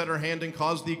hereunto set our hand and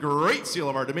caused the great seal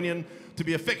of our dominion to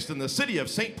be affixed in the city of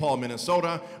St. Paul,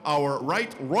 Minnesota, our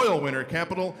right royal winter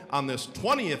capital, on this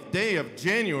 20th day of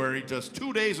January, just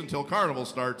 2 days until Carnival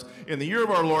starts, in the year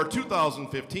of our Lord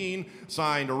 2015,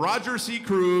 signed Roger C.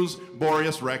 Cruz,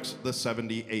 Boreas Rex the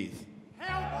 78th.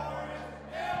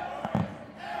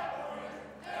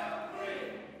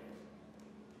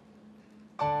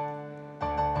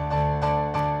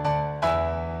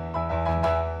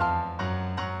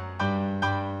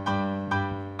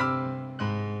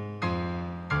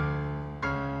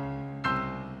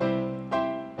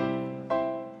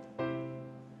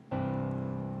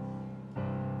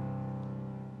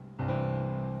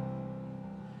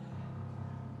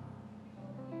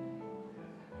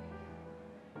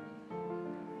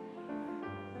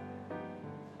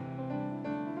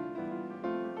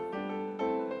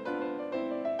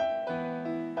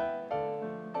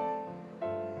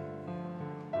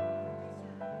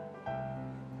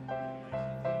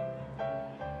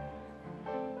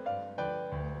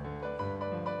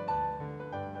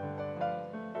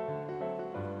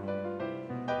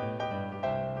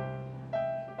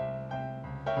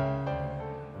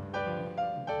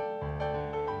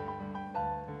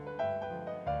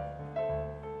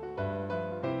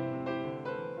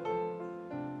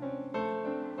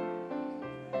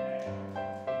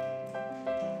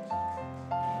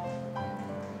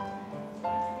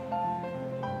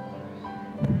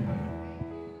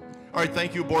 All right,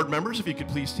 thank you, board members. If you could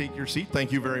please take your seat.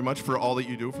 Thank you very much for all that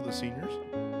you do for the seniors.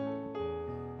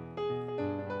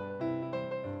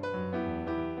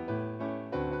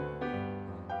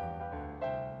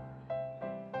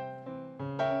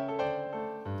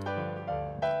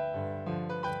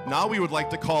 Now we would like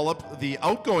to call up the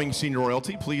outgoing senior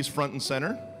royalty, please, front and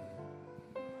center.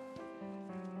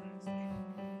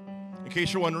 In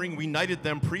case you're wondering, we knighted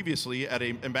them previously at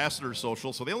an ambassador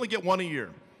social, so they only get one a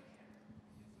year.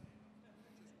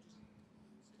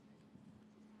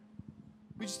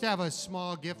 We just have a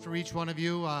small gift for each one of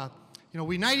you.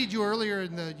 We knighted you earlier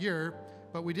in the year,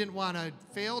 but we didn't want to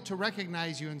fail to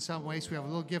recognize you in some way, so we have a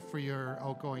little gift for your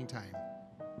outgoing time.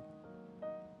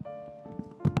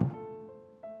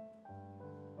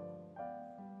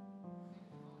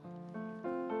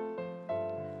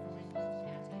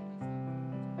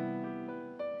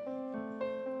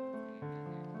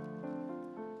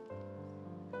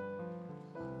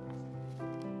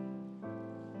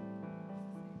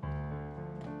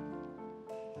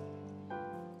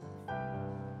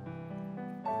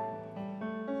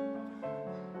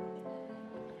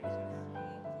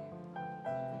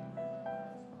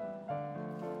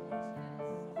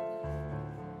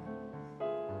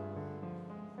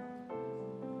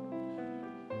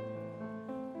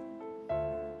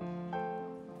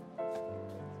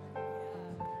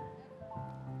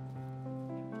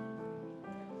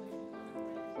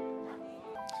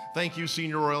 Thank you,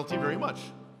 senior royalty, very much.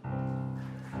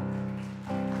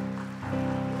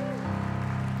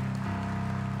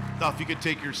 Now, if you could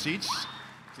take your seats,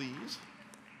 please.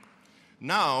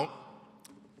 Now,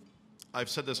 I've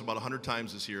said this about 100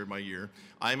 times this year, my year.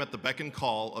 I'm at the beck and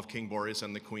call of King Boreas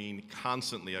and the Queen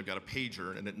constantly. I've got a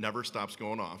pager, and it never stops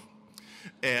going off.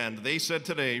 And they said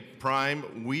today,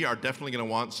 Prime, we are definitely going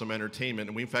to want some entertainment.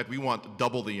 And in fact, we want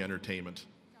double the entertainment.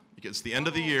 Because it's the end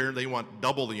of the year, they want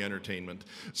double the entertainment.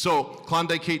 So,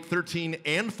 Klondike Kate 13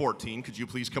 and 14, could you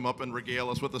please come up and regale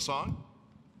us with a song?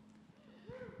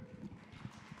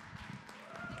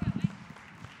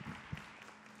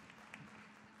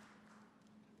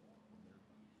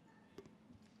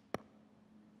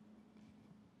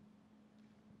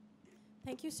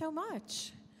 Thank you so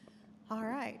much. All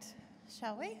right,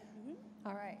 shall we? Mm-hmm.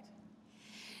 All right.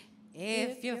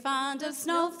 If you're fond of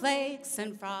snowflakes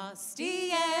and frosty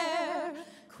air,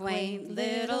 quaint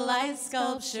little ice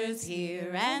sculptures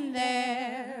here and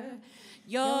there,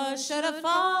 you're sure to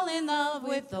fall in love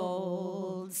with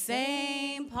old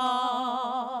St.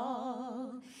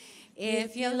 Paul.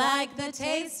 If you like the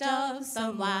taste of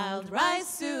some wild rice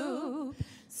soup,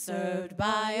 served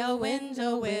by a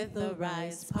window with a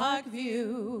Rice Park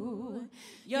view,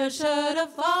 you're sure to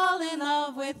fall in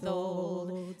love with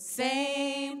old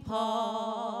St.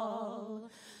 Paul.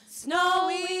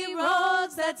 Snowy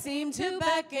roads that seem to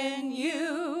beckon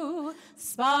you,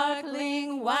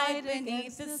 sparkling white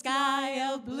beneath the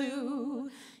sky of blue,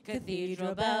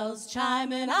 cathedral bells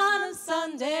chiming on a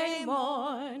Sunday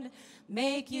morn,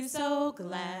 make you so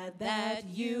glad that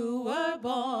you were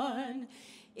born.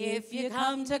 If you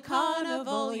come to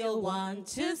Carnival, you'll want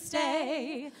to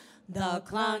stay. The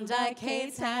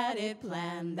Klondike's had it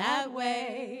planned that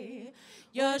way.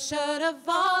 You're sure to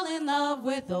fall in love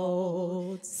with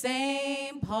old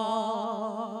St.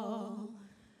 Paul.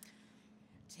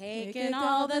 Taking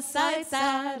all the sights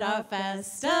at our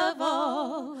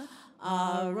festival,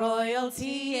 our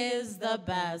royalty is the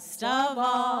best of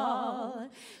all.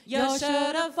 You're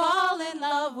sure to fall in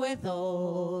love with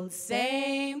old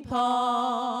St.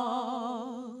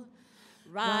 Paul.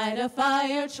 Ride a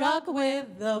fire truck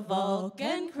with the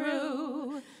Vulcan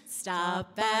crew.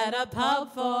 Stop at a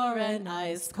pub for an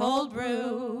ice cold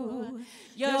brew.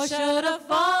 You're sure to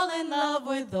fall in love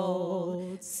with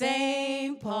old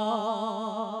St.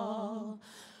 Paul.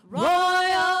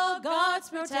 Royal guards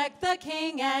protect the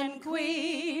king and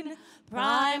queen.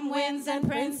 Prime winds and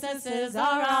princesses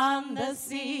are on the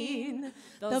scene.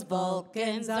 Those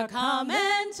Vulcans are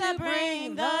coming to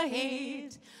bring the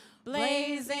heat.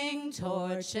 Blazing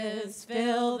torches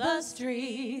fill the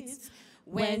streets.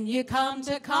 When you come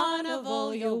to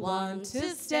Carnival, you'll want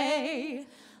to stay.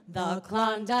 The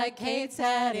Klondike's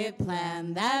had it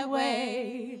planned that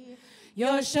way.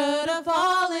 You're sure to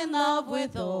fall in love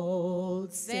with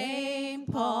old St.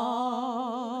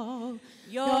 Paul.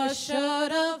 You're sure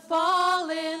to fall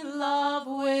in love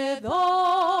with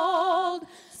old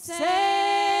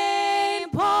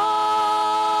St. Paul.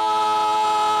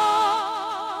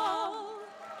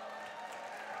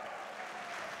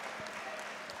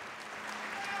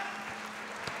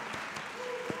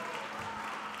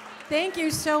 Thank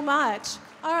you so much.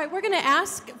 All right, we're going to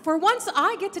ask, for once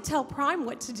I get to tell Prime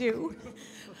what to do.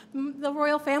 The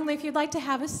royal family, if you'd like to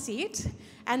have a seat,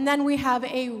 and then we have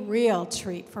a real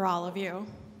treat for all of you.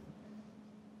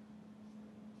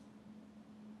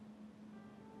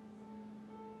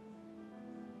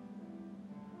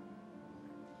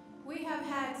 We have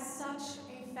had such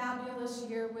a fabulous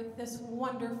year with this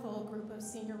wonderful group of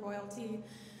senior royalty.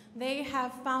 They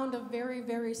have found a very,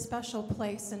 very special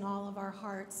place in all of our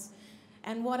hearts.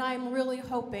 And what I'm really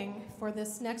hoping for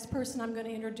this next person I'm going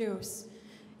to introduce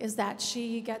is that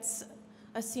she gets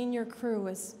a senior crew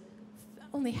as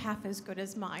only half as good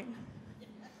as mine.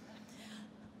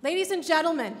 Ladies and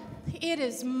gentlemen, it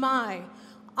is my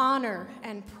honor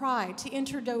and pride to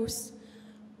introduce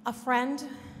a friend,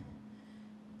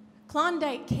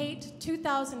 Klondike Kate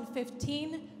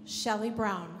 2015, Shelley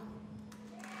Brown.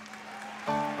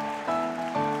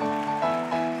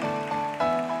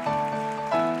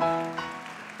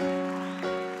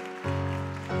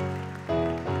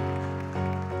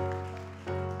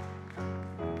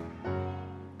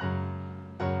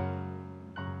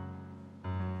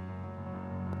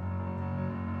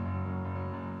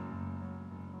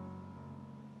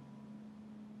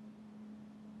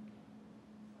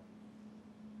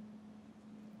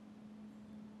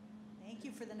 Thank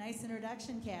you for the nice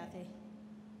introduction, Kathy.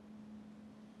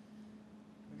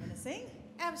 We're going to sing?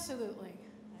 Absolutely.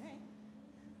 All right.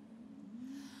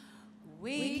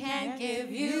 We can't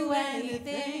give you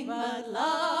anything but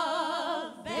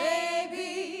love,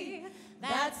 baby.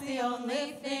 That's the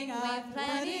only thing I've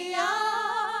plenty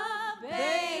of,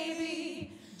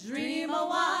 baby. Dream a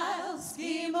while,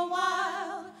 scheme a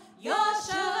while, you're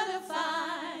sure to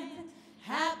find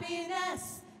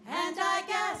happiness, and I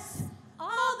guess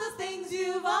all the things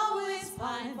you've always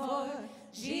pined for.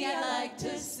 Gee, I'd like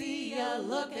to see you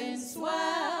looking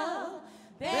swell,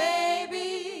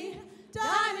 baby.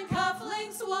 Diamond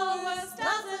cufflinks, Woolworths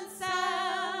doesn't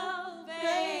sell,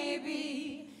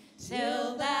 baby.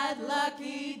 Till that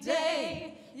lucky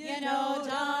day, you know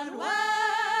darn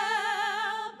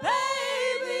well,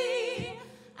 baby.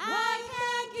 I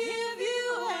can't give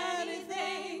you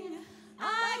anything.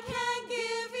 I can't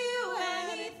give you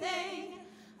anything.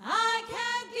 I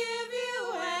can't give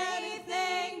you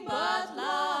anything but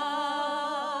love.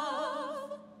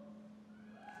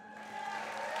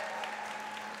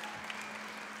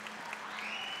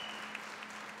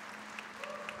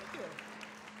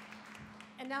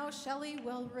 And now Shelley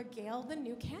will regale the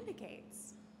new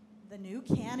candidates. The new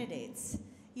candidates.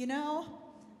 You know,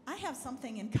 I have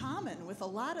something in common with a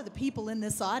lot of the people in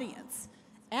this audience.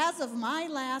 As of my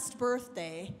last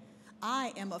birthday,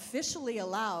 I am officially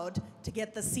allowed to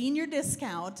get the senior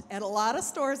discount at a lot of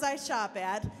stores I shop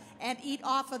at and eat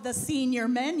off of the senior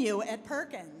menu at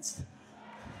Perkins.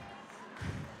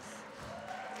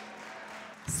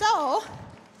 So,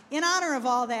 in honor of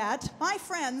all that, my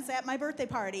friends at my birthday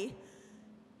party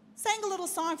sang a little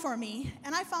song for me,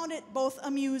 and I found it both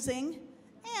amusing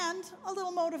and a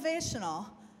little motivational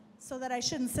so that I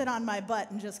shouldn't sit on my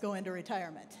butt and just go into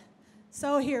retirement.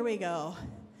 So here we go.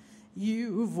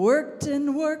 You've worked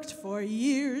and worked for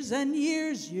years and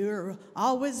years. You're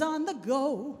always on the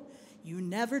go. You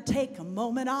never take a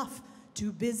moment off,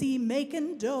 too busy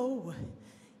making dough.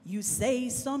 You say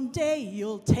someday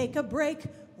you'll take a break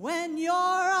when you're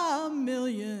a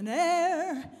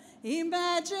millionaire.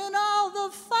 Imagine all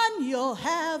the fun you'll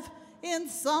have in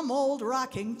some old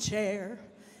rocking chair.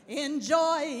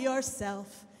 Enjoy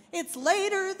yourself. It's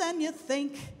later than you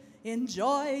think.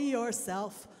 Enjoy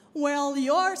yourself. Well,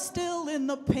 you're still in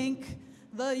the pink.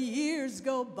 The years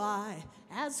go by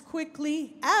as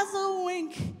quickly as a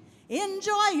wink.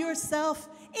 Enjoy yourself.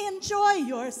 Enjoy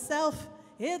yourself.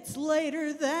 It's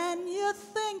later than you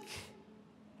think.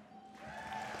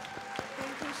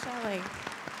 Thank you, Shelley.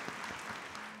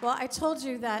 Well, I told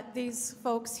you that these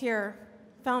folks here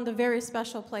found a very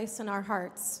special place in our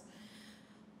hearts.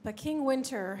 But King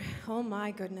Winter, oh my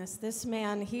goodness, this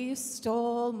man, he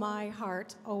stole my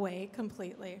heart away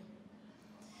completely.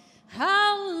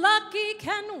 How lucky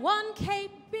can one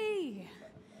Cape be?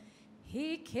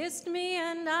 He kissed me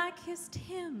and I kissed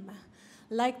him.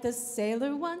 Like the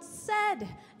sailor once said,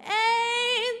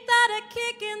 ain't that a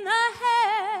kick in the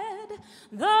head?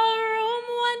 The room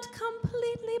went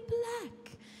completely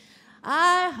black.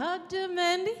 I hugged him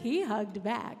and he hugged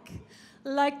back.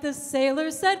 Like the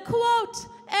sailor said, quote,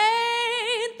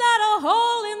 ain't that a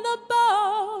hole in the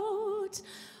boat?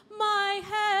 My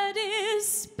head is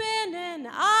spinning.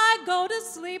 I go to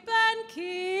sleep and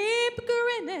keep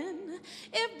grinning.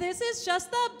 If this is just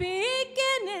the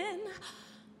beginning,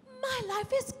 my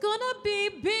life is gonna be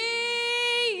beautiful.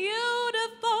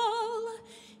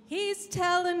 He's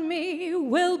telling me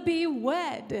we'll be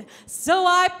wed, so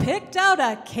I picked out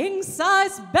a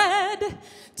king-size bed.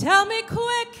 Tell me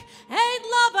quick, ain't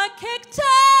love a kick?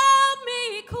 Tell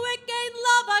me quick, ain't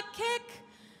love a kick?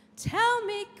 Tell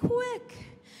me quick,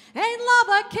 ain't love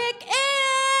a kick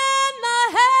in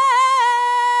the head?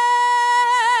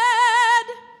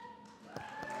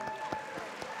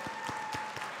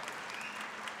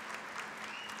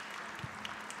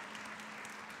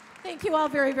 Thank you all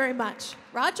very, very much.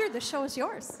 Roger, the show is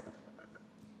yours.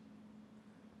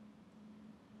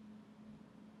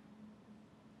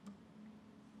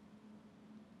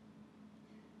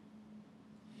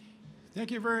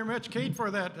 Thank you very much, Kate,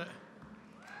 for that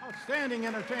outstanding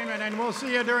entertainment, and we'll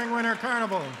see you during Winter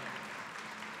Carnival.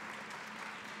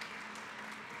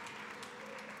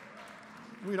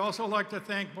 We'd also like to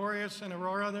thank Boreas and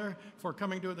Aurora there for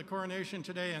coming to the coronation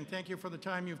today, and thank you for the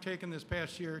time you've taken this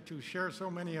past year to share so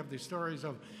many of the stories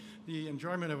of the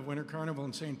enjoyment of Winter Carnival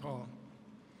in St. Paul.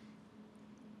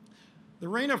 The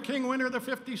reign of King Winter the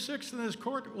 56th and his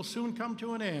court will soon come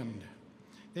to an end.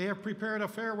 They have prepared a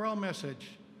farewell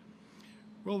message.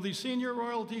 Will the senior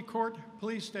royalty court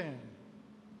please stand?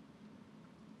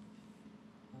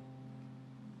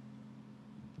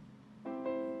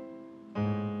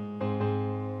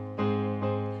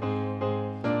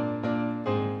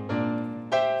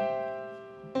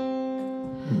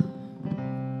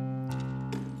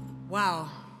 Wow,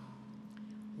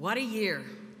 what a year.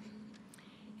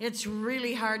 It's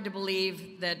really hard to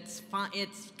believe that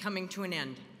it's coming to an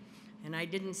end. And I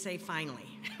didn't say finally.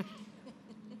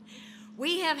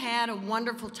 We have had a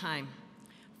wonderful time,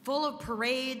 full of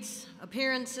parades,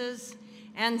 appearances,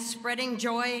 and spreading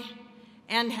joy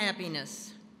and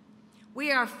happiness.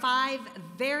 We are 5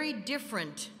 very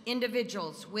different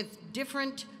individuals with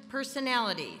different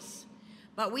personalities,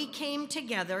 but we came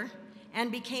together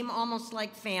and became almost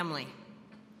like family.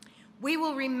 We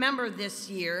will remember this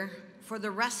year for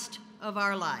the rest of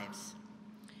our lives.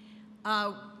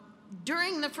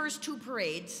 During the first 2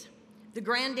 parades, the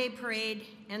Grand Day Parade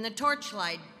and the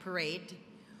Torchlight Parade,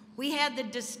 we had the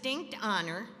distinct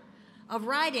honor of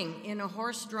riding in a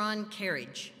horse-drawn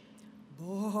carriage.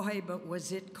 Boy, but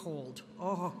was it cold.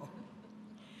 Oh.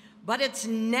 But it's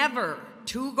never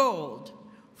too cold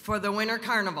for the Winter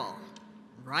Carnival,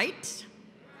 right?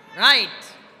 Right.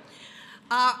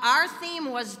 Our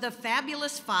theme was the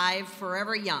Fabulous 5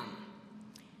 Forever Young.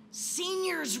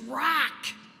 Seniors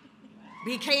rock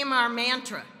became our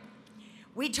mantra.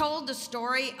 We told the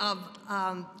story of,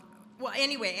 well,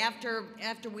 anyway, after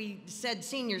we said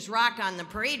seniors rock on the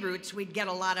parade routes, we'd get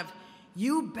a lot of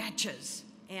you betchas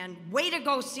and way to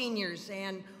go seniors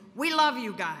and we love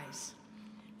you guys.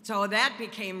 So that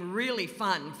became really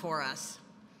fun for us.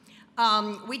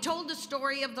 We told the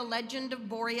story of the legend of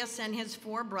Boreas and his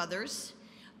 4 brothers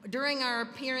during our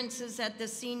appearances at the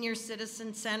senior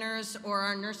citizen centers or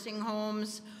our nursing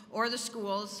homes or the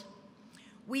schools.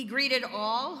 We greeted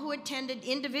all who attended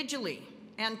individually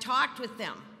and talked with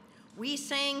them. We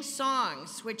sang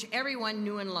songs which everyone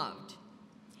knew and loved.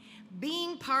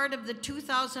 Being part of the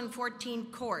 2014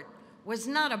 court was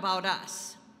not about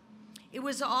us. It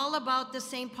was all about the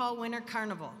St. Paul Winter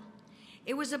Carnival.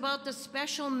 It was about the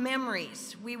special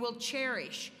memories we will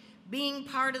cherish being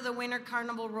part of the Winter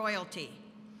Carnival royalty,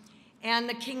 and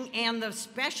the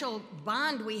special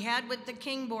bond we had with the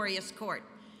King Boreas Court,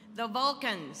 the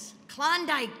Vulcans,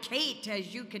 Klondike Kate,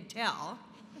 as you could tell,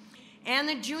 and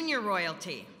the junior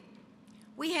royalty.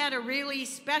 We had a really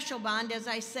special bond, as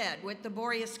I said, with the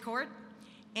Boreas Court,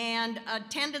 and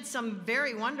attended some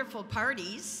very wonderful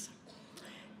parties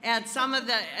at some of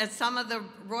the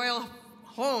royal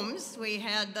homes. We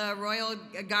had the Royal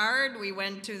Guard, we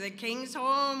went to the King's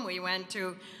home, we went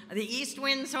to the East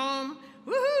Wind's home.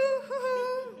 Woohoo,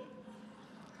 woohoo.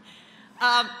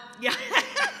 Yeah.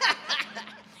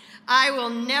 I will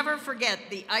never forget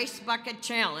the ice bucket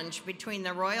challenge between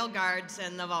the Royal Guards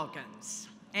and the Vulcans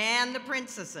and the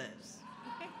princesses.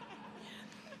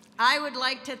 I would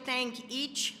like to thank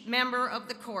each member of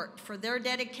the court for their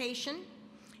dedication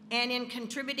and in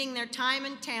contributing their time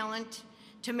and talent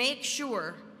to make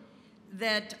sure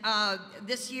that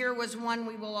this year was one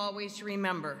we will always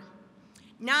remember.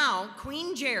 Now,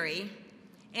 Queen Jerry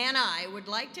and I would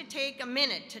like to take a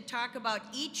minute to talk about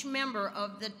each member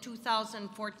of the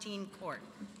 2014 court.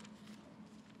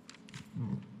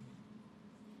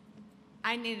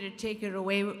 I need to take it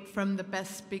away from the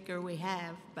best speaker we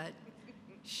have, but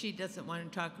she doesn't want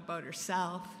to talk about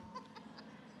herself.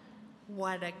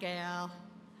 What a gal.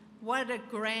 What a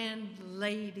grand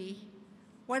lady.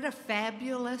 What a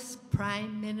fabulous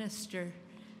prime minister.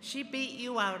 She beat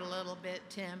you out a little bit,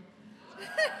 Tim.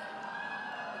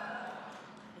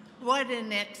 What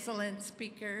an excellent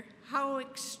speaker. How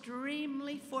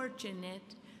extremely fortunate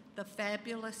the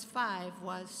Fabulous Five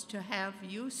was to have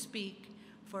you speak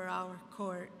for our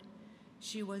court.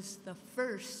 She was the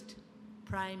first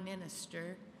prime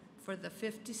minister for the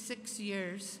 56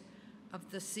 years of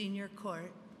the senior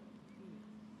court.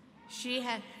 She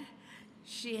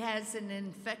has an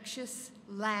infectious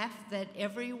laugh that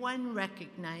everyone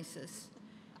recognizes.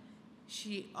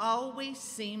 She always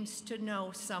seems to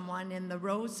know someone in the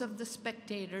rows of the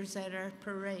spectators at our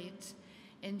parades,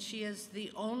 and she is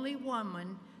the only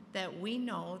woman that we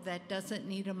know that doesn't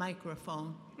need a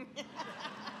microphone.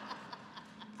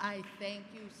 I thank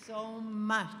you so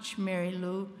much, Mary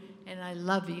Lou, and I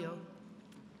love you.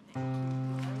 That's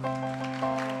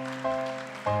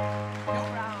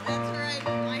right,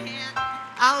 my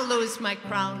hat. I'll lose my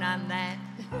crown on that.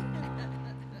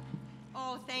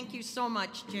 Oh, thank you so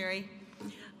much, Jerry.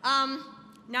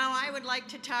 Now I would like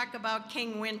to talk about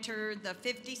King Winter, the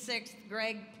 56th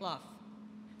Greg Pluff.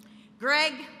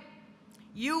 Greg,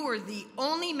 you were the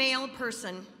only male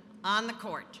person on the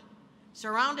court,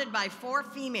 surrounded by 4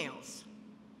 females.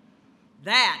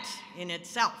 That in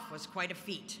itself was quite a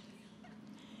feat.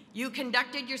 You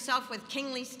conducted yourself with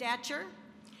kingly stature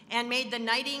and made the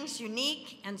nightings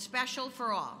unique and special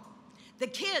for all. The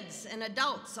kids and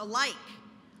adults alike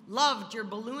loved your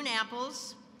balloon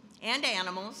apples and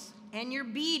animals and your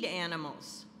bead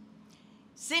animals.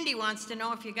 Cindy wants to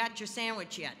know if you got your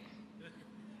sandwich yet.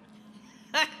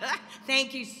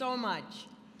 Thank you so much.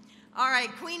 All right,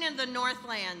 Queen of the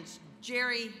Northlands,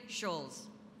 Jerry Scholes.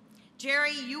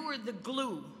 Jerry, you were the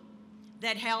glue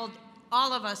that held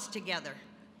all of us together.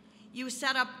 You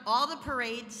set up all the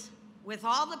parades with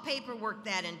all the paperwork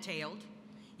that entailed.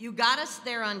 You got us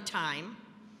there on time,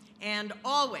 and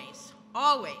always,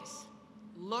 always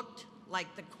looked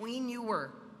like the queen you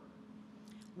were.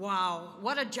 Wow,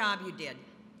 what a job you did.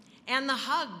 And the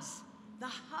hugs,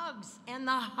 and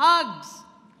the hugs.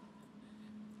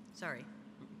 Sorry.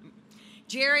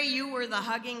 Jerry, you were the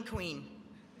hugging queen.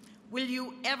 Will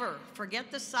you ever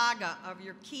forget the saga of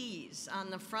your keys on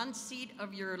the front seat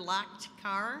of your locked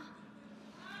car?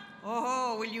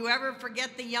 Oh, will you ever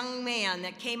forget the young man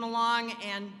that came along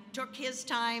and took his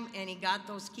time and he got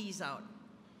those keys out?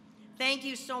 Thank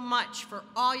you so much for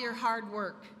all your hard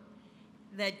work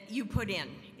that you put in.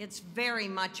 It's very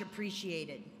much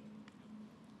appreciated.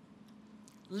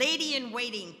 Lady in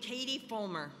Waiting, Katie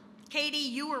Fulmer. Katie,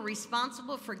 you were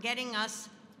responsible for getting us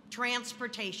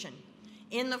transportation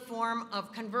in the form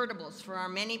of convertibles for our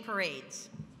many parades.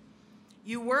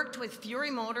 You worked with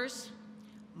Fury Motors,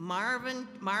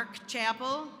 Mark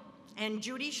Chappell, and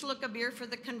Judy Schluckabeer for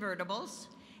the convertibles,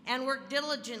 and worked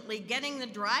diligently getting the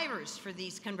drivers for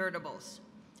these convertibles.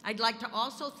 I'd like to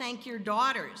also thank your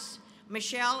daughters,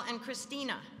 Michelle and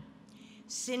Christina,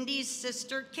 Cindy's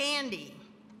sister, Candy,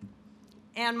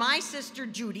 and my sister,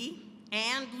 Judy,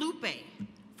 and Lupe,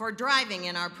 for driving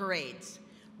in our parades.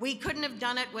 We couldn't have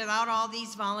done it without all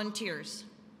these volunteers.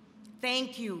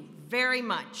 Thank you very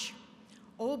much.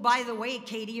 Oh, by the way,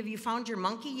 Katie, have you found your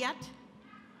monkey yet?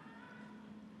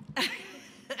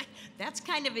 That's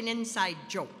kind of an inside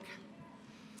joke.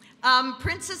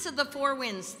 Princess of the Four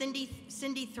Winds,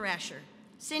 Cindy Thrasher.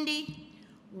 Cindy,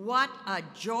 what a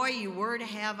joy you were to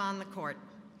have on the court.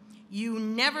 We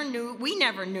never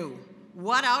knew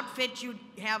what outfit you'd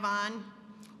have on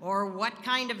or what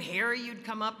kind of hair you'd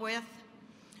come up with.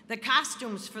 The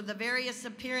costumes for the various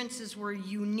appearances were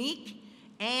unique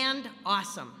and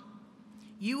awesome.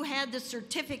 You had the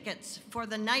certificates for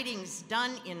the knightings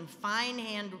done in fine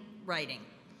handwriting.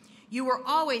 You were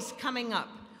always coming up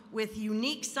with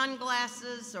unique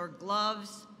sunglasses or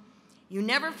gloves. You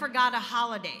never forgot a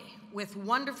holiday with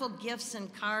wonderful gifts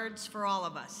and cards for all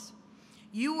of us.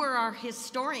 You were our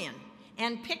historian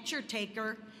and picture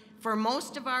taker for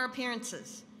most of our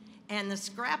appearances, and the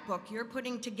scrapbook you're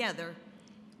putting together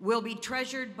will be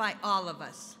treasured by all of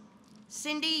us.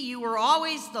 Cindy, you were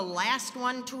always the last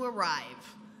one to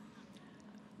arrive,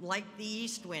 like the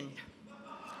east wind,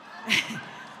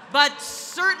 but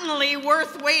certainly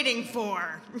worth waiting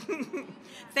for.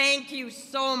 Thank you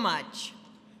so much.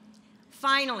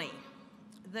 Finally,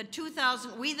 the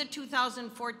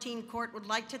 2014 court would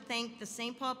like to thank the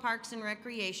St. Paul Parks and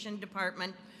Recreation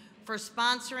Department for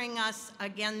sponsoring us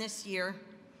again this year.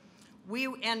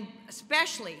 And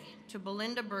especially to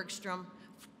Belinda Bergstrom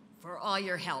for all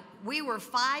your help. We were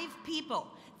 5 people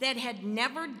that had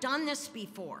never done this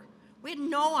before. We had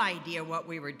no idea what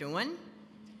we were doing.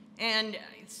 And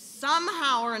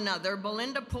somehow or another,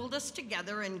 Belinda pulled us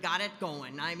together and got it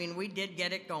going. I mean, we did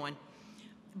get it going.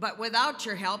 But without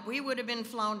your help, we would have been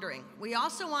floundering. We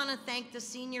also want to thank the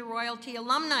Senior Royalty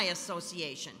Alumni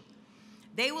Association.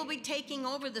 They will be taking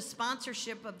over the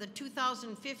sponsorship of the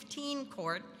 2015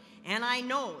 court, and I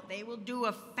know they will do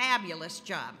a fabulous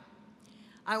job.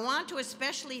 I want to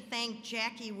especially thank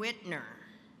Jackie Whitner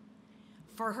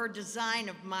for her design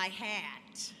of my hat.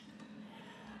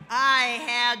 I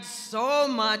had so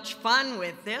much fun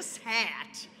with this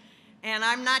hat, and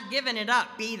I'm not giving it up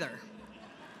either.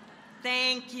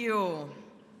 Thank you.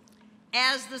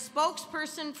 As the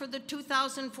spokesperson for the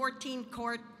 2014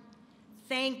 court,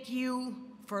 thank you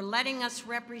for letting us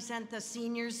represent the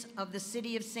seniors of the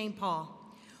city of St. Paul.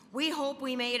 We hope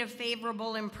we made a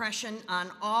favorable impression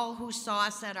on all who saw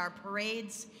us at our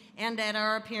parades and at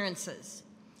our appearances.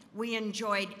 We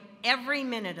enjoyed every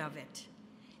minute of it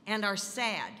and are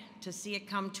sad to see it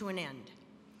come to an end.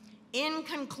 In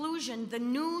conclusion, the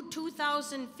new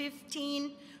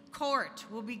 2015 court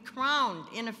will be crowned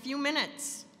in a few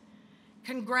minutes.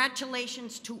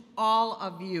 Congratulations to all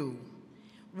of you.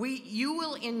 You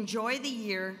will enjoy the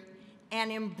year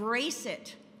and embrace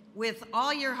it with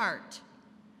all your heart.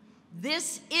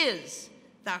 This is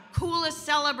the coolest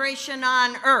celebration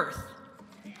on earth.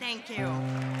 Thank you.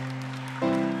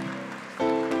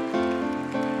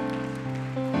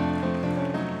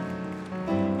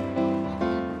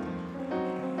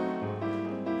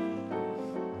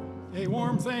 A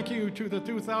warm thank you to the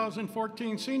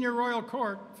 2014 Senior Royal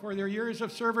Court for your years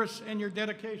of service and your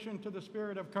dedication to the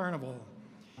spirit of Carnival.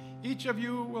 Each of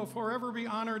you will forever be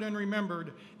honored and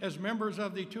remembered as members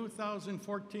of the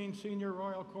 2014 Senior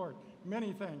Royal Court.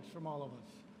 Many thanks from all of us.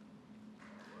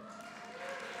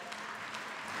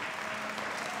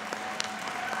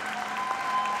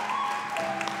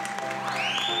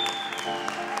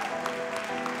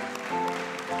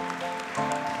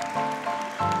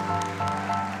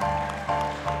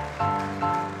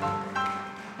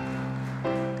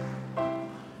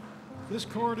 This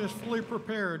court is fully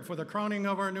prepared for the crowning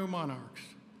of our new monarchs.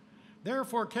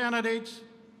 Therefore, candidates,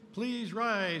 please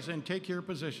rise and take your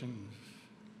positions.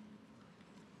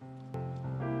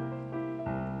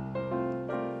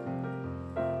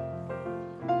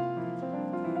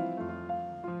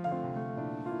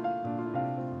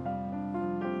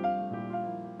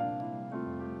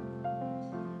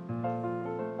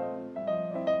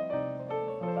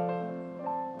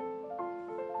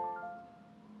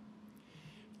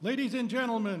 Ladies and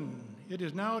gentlemen, it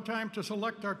is now time to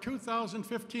select our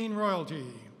 2015 royalty.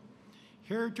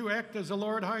 Here to act as the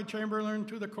Lord High Chamberlain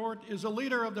to the court is the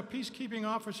leader of the peacekeeping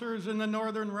officers in the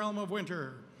Northern Realm of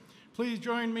Winter. Please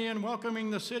join me in welcoming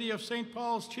the City of St.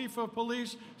 Paul's Chief of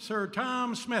Police, Sir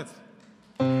Tom Smith.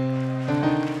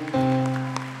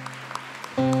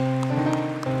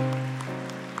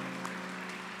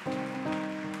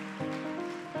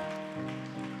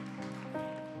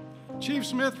 Chief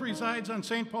Smith resides on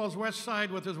St. Paul's West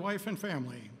Side with his wife and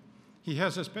family. He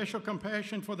has a special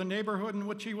compassion for the neighborhood in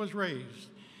which he was raised.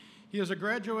 He is a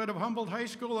graduate of Humboldt High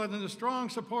School and is a strong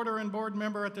supporter and board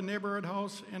member at the Neighborhood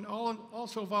House and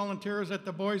also volunteers at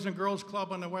the Boys and Girls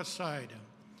Club on the West Side.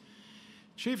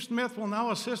 Chief Smith will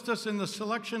now assist us in the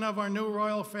selection of our new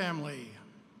royal family.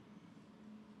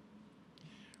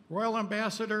 royal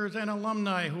ambassadors and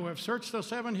alumni who have searched the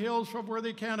 7 hills for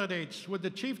worthy candidates. Would the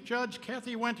Chief Judge,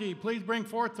 Kathy Wente, please bring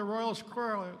forth the royal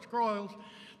scrolls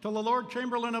to the Lord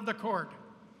Chamberlain of the Court.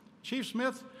 Chief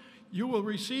Smith, you will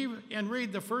receive and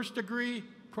read the first degree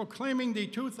proclaiming the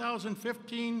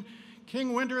 2015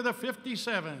 King Winter the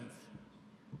 57th.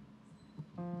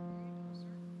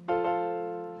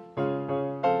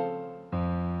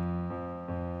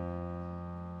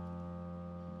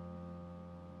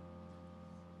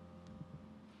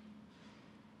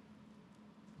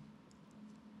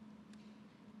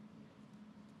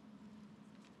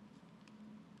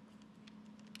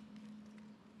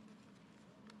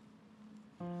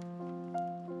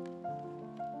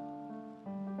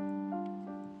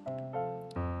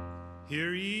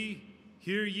 Hear ye,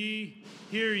 hear ye,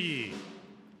 hear ye.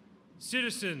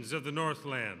 Citizens of the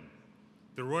Northland,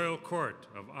 the Royal Court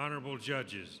of Honorable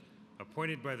Judges,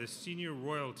 appointed by the Senior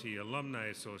Royalty Alumni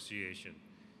Association,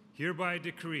 hereby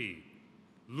decree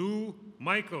Lou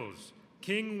Michaels,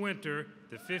 King Winter,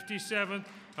 the 57th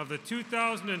of the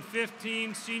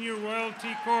 2015 Senior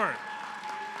Royalty Court.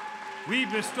 We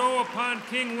bestow upon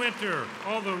King Winter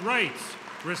all the rights,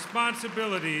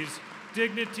 responsibilities,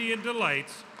 dignity, and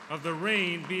delights of the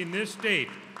reign being this date,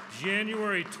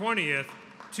 January 20th,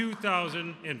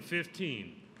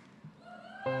 2015.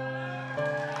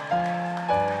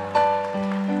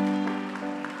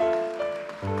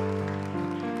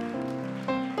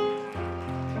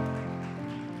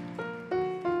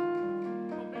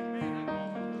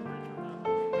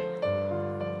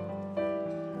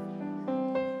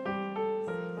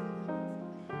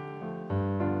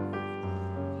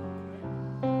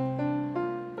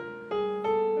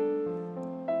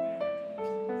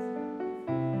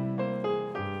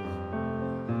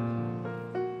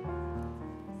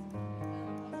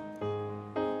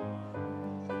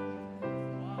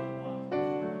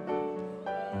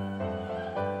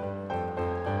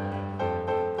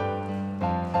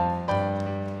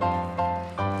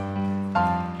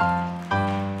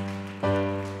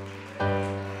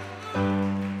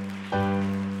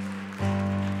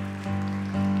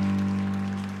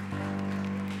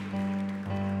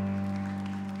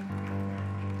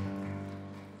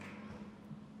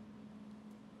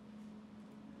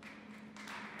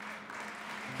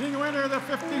 King Winter the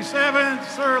 57th,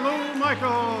 Sir Lou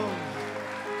Michaels.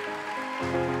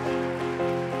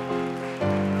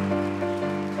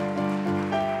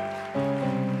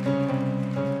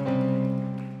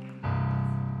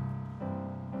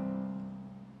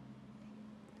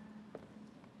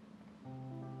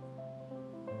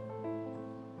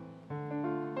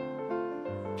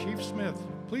 Chief Smith,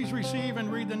 please receive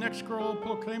and read the next scroll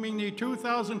proclaiming the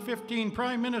 2015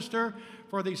 Prime Minister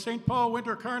for the St. Paul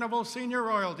Winter Carnival Senior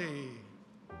Royalty.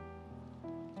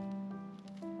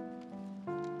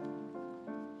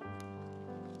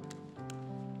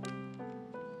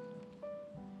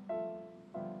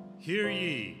 Hear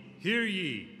ye, hear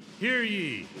ye, hear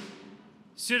ye.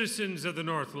 Citizens of the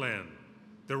Northland,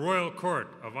 the Royal Court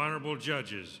of Honorable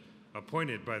Judges,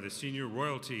 appointed by the Senior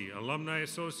Royalty Alumni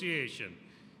Association,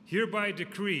 hereby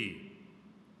decree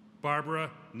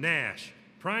Barbara Nash,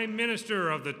 Prime Minister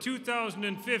of the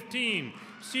 2015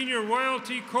 Senior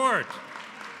Royalty Court.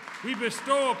 We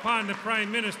bestow upon the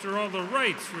Prime Minister all the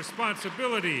rights,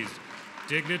 responsibilities,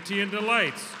 dignity, and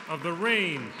delights of the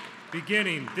reign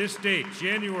beginning this date,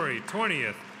 January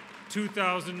 20th,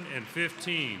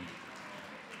 2015.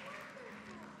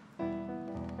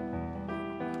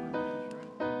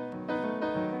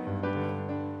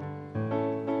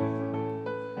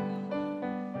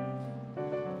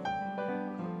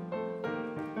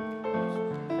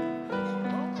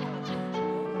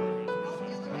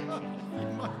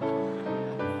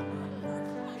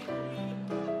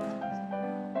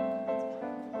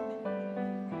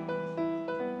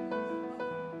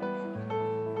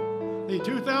 The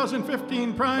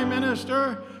 2015 Prime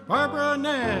Minister, Barbara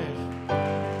Nash.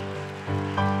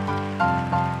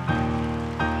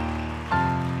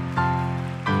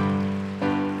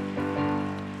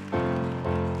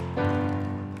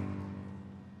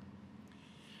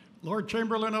 Lord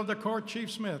Chamberlain of the Court,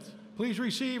 Chief Smith, please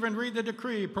receive and read the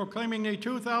decree proclaiming the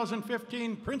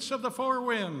 2015 Prince of the Four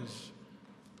Winds.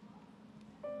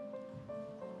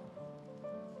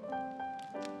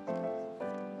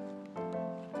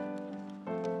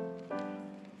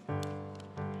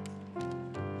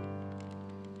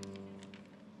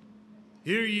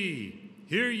 Hear ye,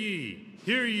 hear ye,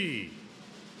 hear ye.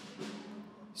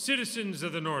 Citizens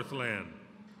of the Northland,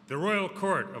 the Royal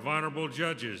Court of Honorable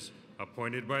Judges,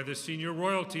 appointed by the Senior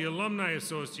Royalty Alumni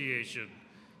Association,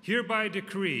 hereby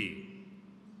decree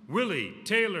Willie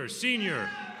Taylor Sr.,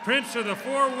 Prince of the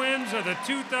Four Winds of the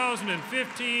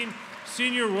 2015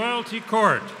 Senior Royalty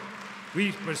Court.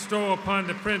 We bestow upon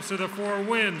the Prince of the Four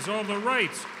Winds all the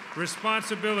rights,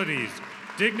 responsibilities,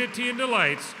 dignity, and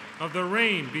delights of the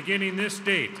reign beginning this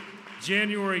date,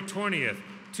 January 20th,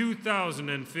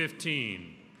 2015.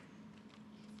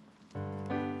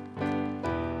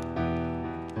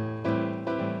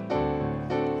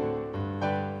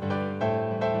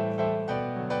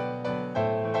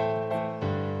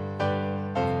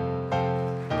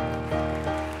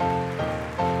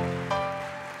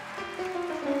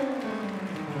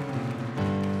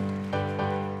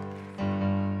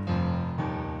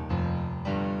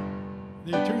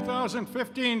 The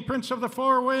 2015 Prince of the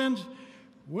Four Winds,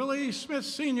 Willie Smith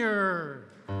Sr.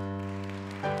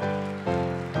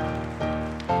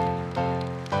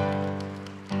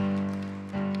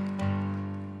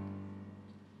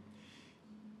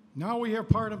 Now we have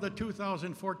part of the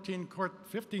 2014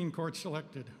 15 court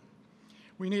selected.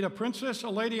 We need a princess, a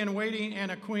lady-in-waiting,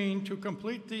 and a queen to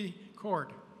complete the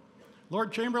court.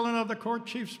 Lord Chamberlain of the Court,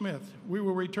 Chief Smith, we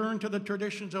will return to the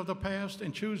traditions of the past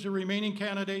and choose the remaining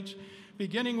candidates,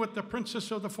 beginning with the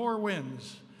Princess of the Four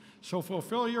Winds. So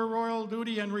fulfill your royal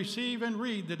duty and receive and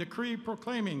read the decree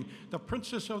proclaiming the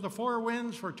Princess of the Four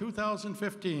Winds for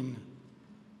 2015.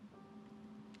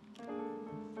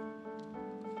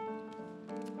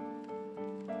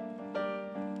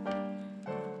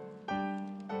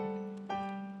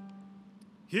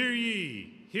 Hear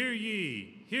ye, hear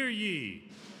ye, hear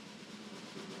ye.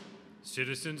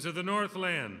 Citizens of the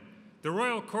Northland, the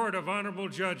Royal Court of Honorable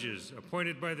Judges,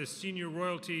 appointed by the Senior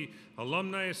Royalty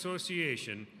Alumni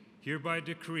Association, hereby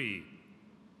decree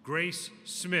Grace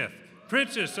Smith,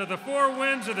 Princess of the Four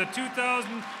Winds of the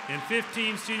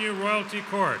 2015 Senior Royalty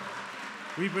Court.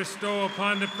 We bestow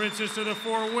upon the Princess of the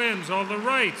Four Winds all the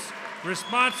rights,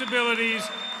 responsibilities,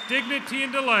 dignity,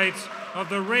 and delights of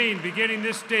the reign beginning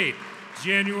this date,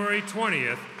 January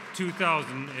 20th,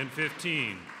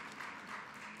 2015.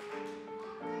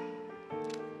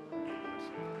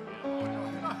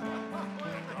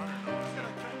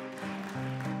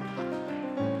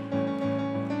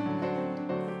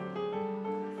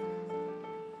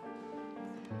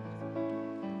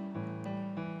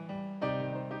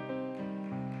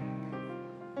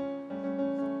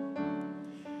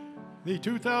 The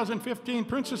 2015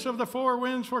 Princess of the Four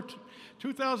Winds for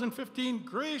 2015,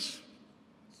 Grace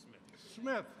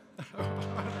Smith.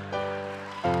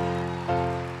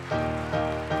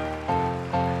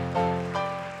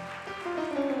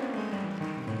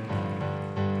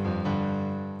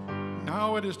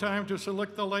 Now it is time to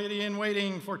select the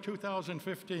lady-in-waiting for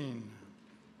 2015.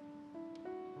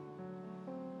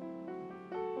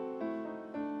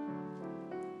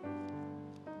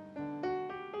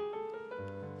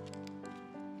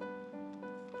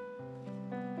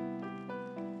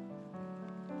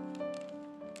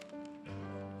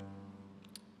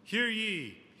 Hear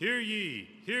ye, hear ye,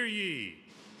 hear ye.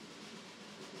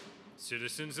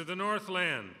 Citizens of the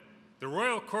Northland, the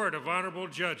Royal Court of Honorable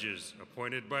Judges,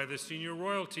 appointed by the Senior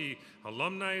Royalty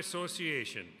Alumni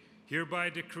Association, hereby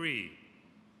decree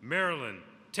Marilyn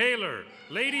Taylor,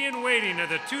 Lady-in-Waiting of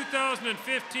the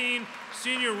 2015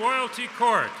 Senior Royalty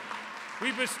Court.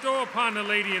 We bestow upon the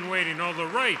Lady-in-Waiting all the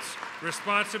rights,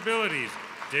 responsibilities,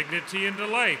 dignity, and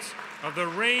delights of the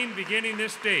reign beginning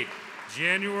this date,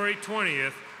 January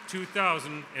 20th,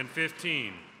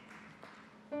 2015.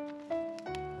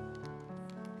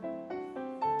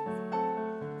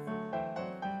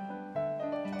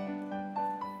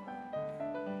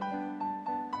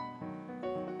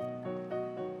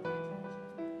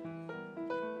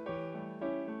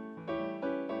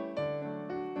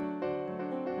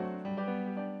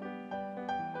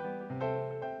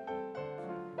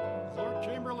 Lord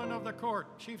Chamberlain of the Court,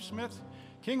 Chief Smith,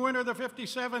 King Winter the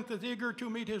 57th is eager to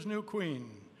meet his new queen.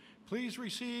 Please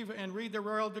receive and read the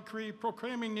royal decree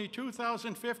proclaiming the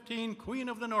 2015 Queen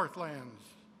of the Northlands.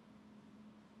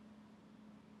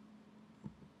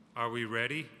 Are we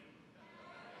ready?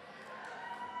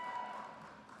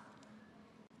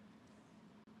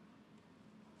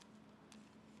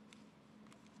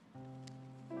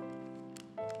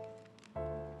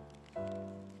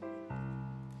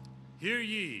 Hear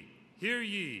ye, hear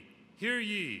ye, hear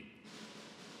ye.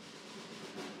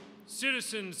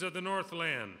 Citizens of the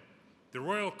Northland, the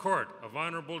Royal Court of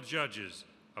Honorable Judges,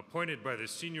 appointed by the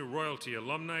Senior Royalty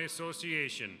Alumni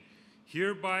Association,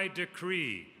 hereby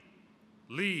decree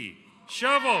Lee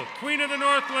Shovel, Queen of the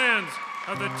Northlands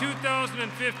of the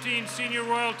 2015 Senior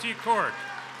Royalty Court.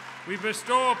 We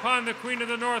bestow upon the Queen of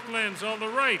the Northlands all the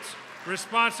rights,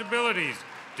 responsibilities,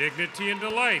 dignity, and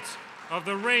delights of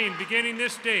the reign beginning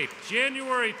this date,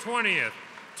 January 20th,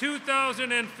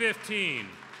 2015.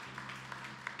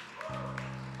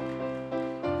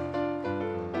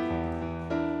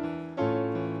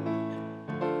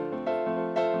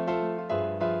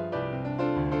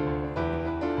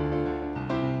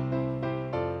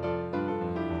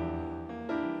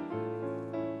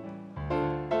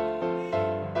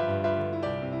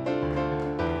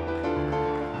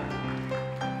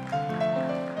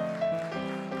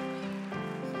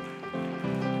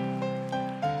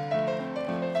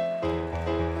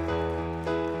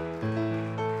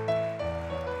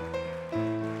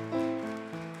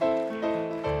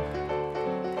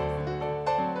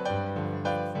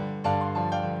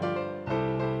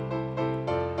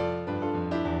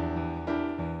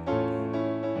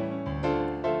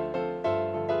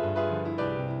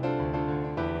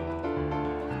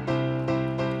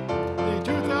 The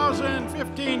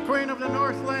 2015 Queen of the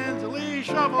Northlands, Lee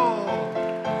Shovel.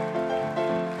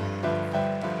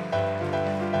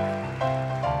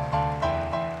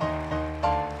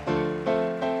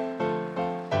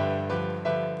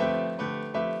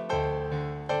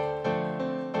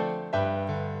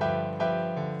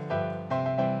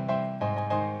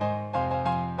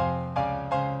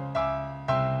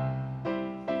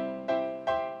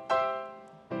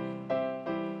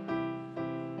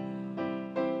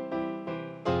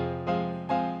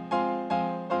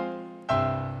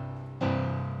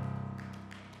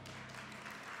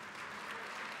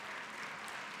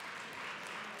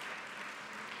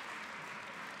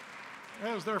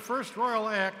 As their first royal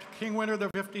act, King Winter the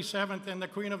 57th and the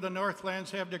Queen of the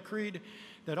Northlands have decreed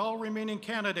that all remaining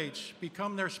candidates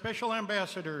become their special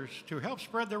ambassadors to help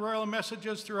spread the royal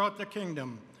messages throughout the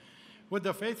kingdom. Would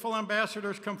the faithful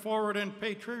ambassadors come forward and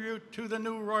pay tribute to the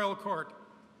new royal court?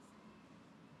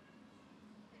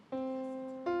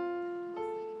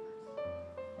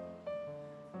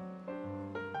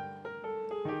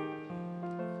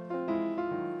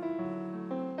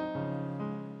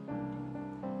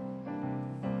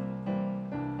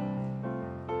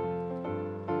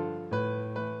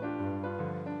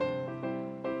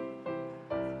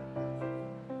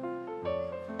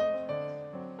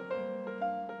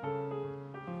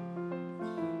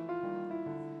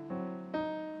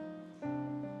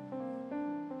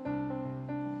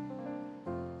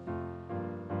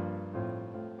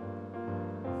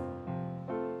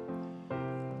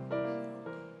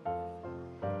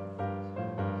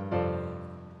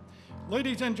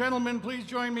 Ladies and gentlemen, please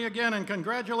join me again in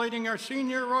congratulating our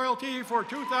senior royalty for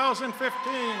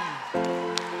 2015.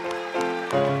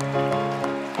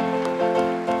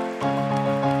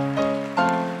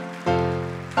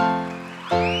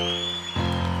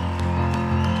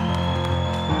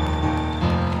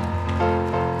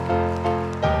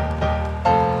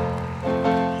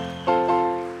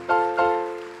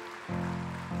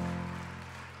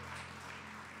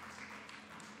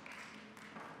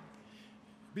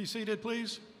 Be seated,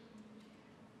 please.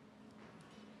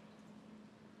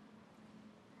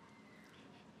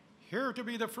 Here to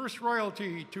be the first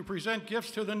royalty to present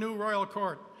gifts to the new royal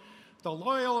court, the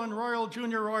loyal and royal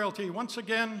junior royalty. Once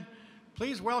again,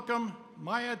 please welcome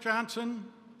Maya Johnson,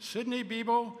 Sydney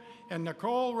Bebo, and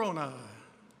Nicole Rona.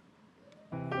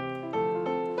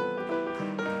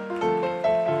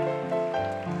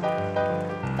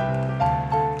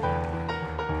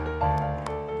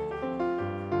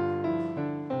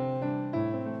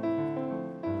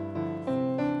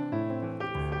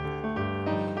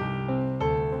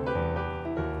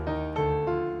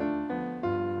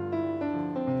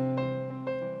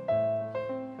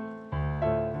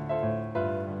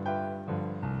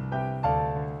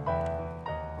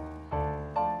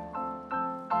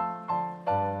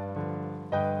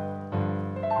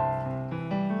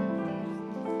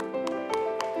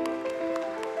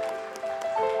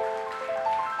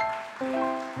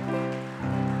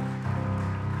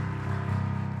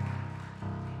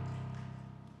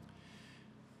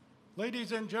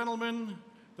 Ladies and gentlemen,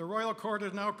 the royal court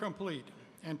is now complete,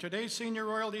 and today's senior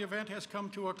royalty event has come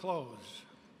to a close.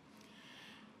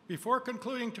 Before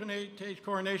concluding today's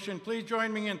coronation, please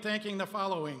join me in thanking the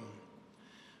following: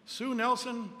 Sue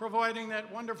Nelson, providing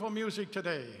that wonderful music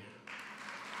today;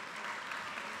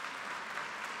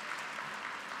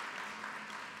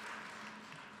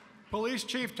 Police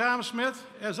Chief Tom Smith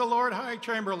as the Lord High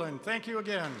Chamberlain. Thank you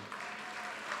again.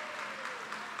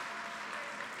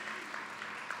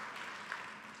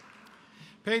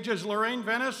 Pages Lorraine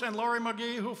Venice and Laurie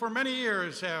McGee, who for many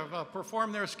years have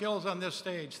performed their skills on this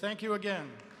stage. Thank you again.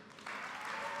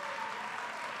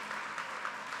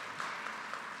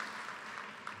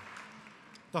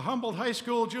 The Humboldt High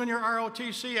School Junior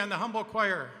ROTC and the Humboldt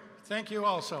Choir. Thank you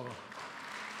also.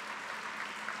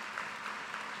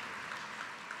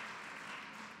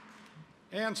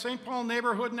 and St. Paul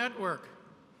Neighborhood Network.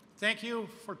 Thank you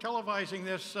for televising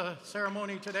this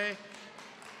ceremony today.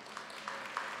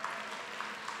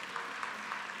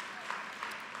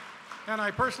 And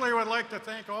I personally would like to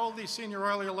thank all the Senior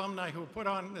Royalty alumni who put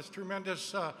on this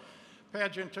tremendous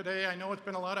pageant today. I know it's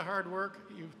been a lot of hard work.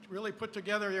 You've really put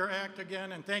together your act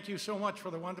again, and thank you so much for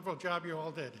the wonderful job you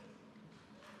all did.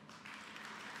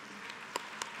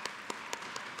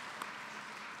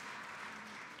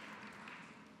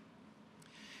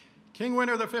 King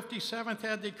Winter the 57th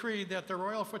had decreed that the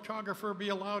royal photographer be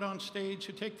allowed on stage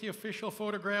to take the official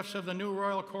photographs of the new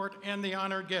royal court and the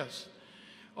honored guests.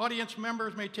 Audience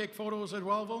members may take photos as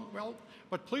well,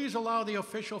 but please allow the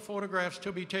official photographs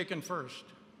to be taken first.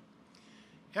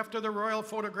 After the royal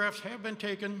photographs have been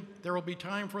taken, there will be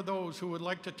time for those who would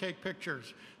like to take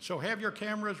pictures, so have your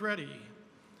cameras ready.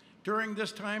 During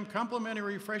this time,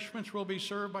 complimentary refreshments will be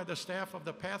served by the staff of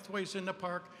the Pathways in the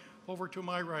Park over to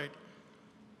my right.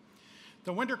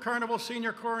 The Winter Carnival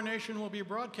Senior Coronation will be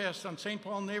broadcast on St.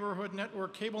 Paul Neighborhood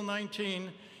Network Cable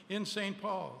 19 in St.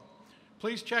 Paul.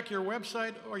 Please check your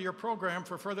website or your program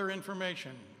for further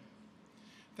information.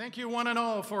 Thank you one and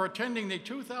all for attending the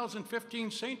 2015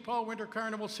 St. Paul Winter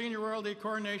Carnival Senior Royalty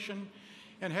Coronation,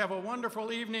 and have a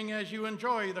wonderful evening as you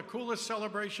enjoy the coolest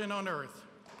celebration on earth.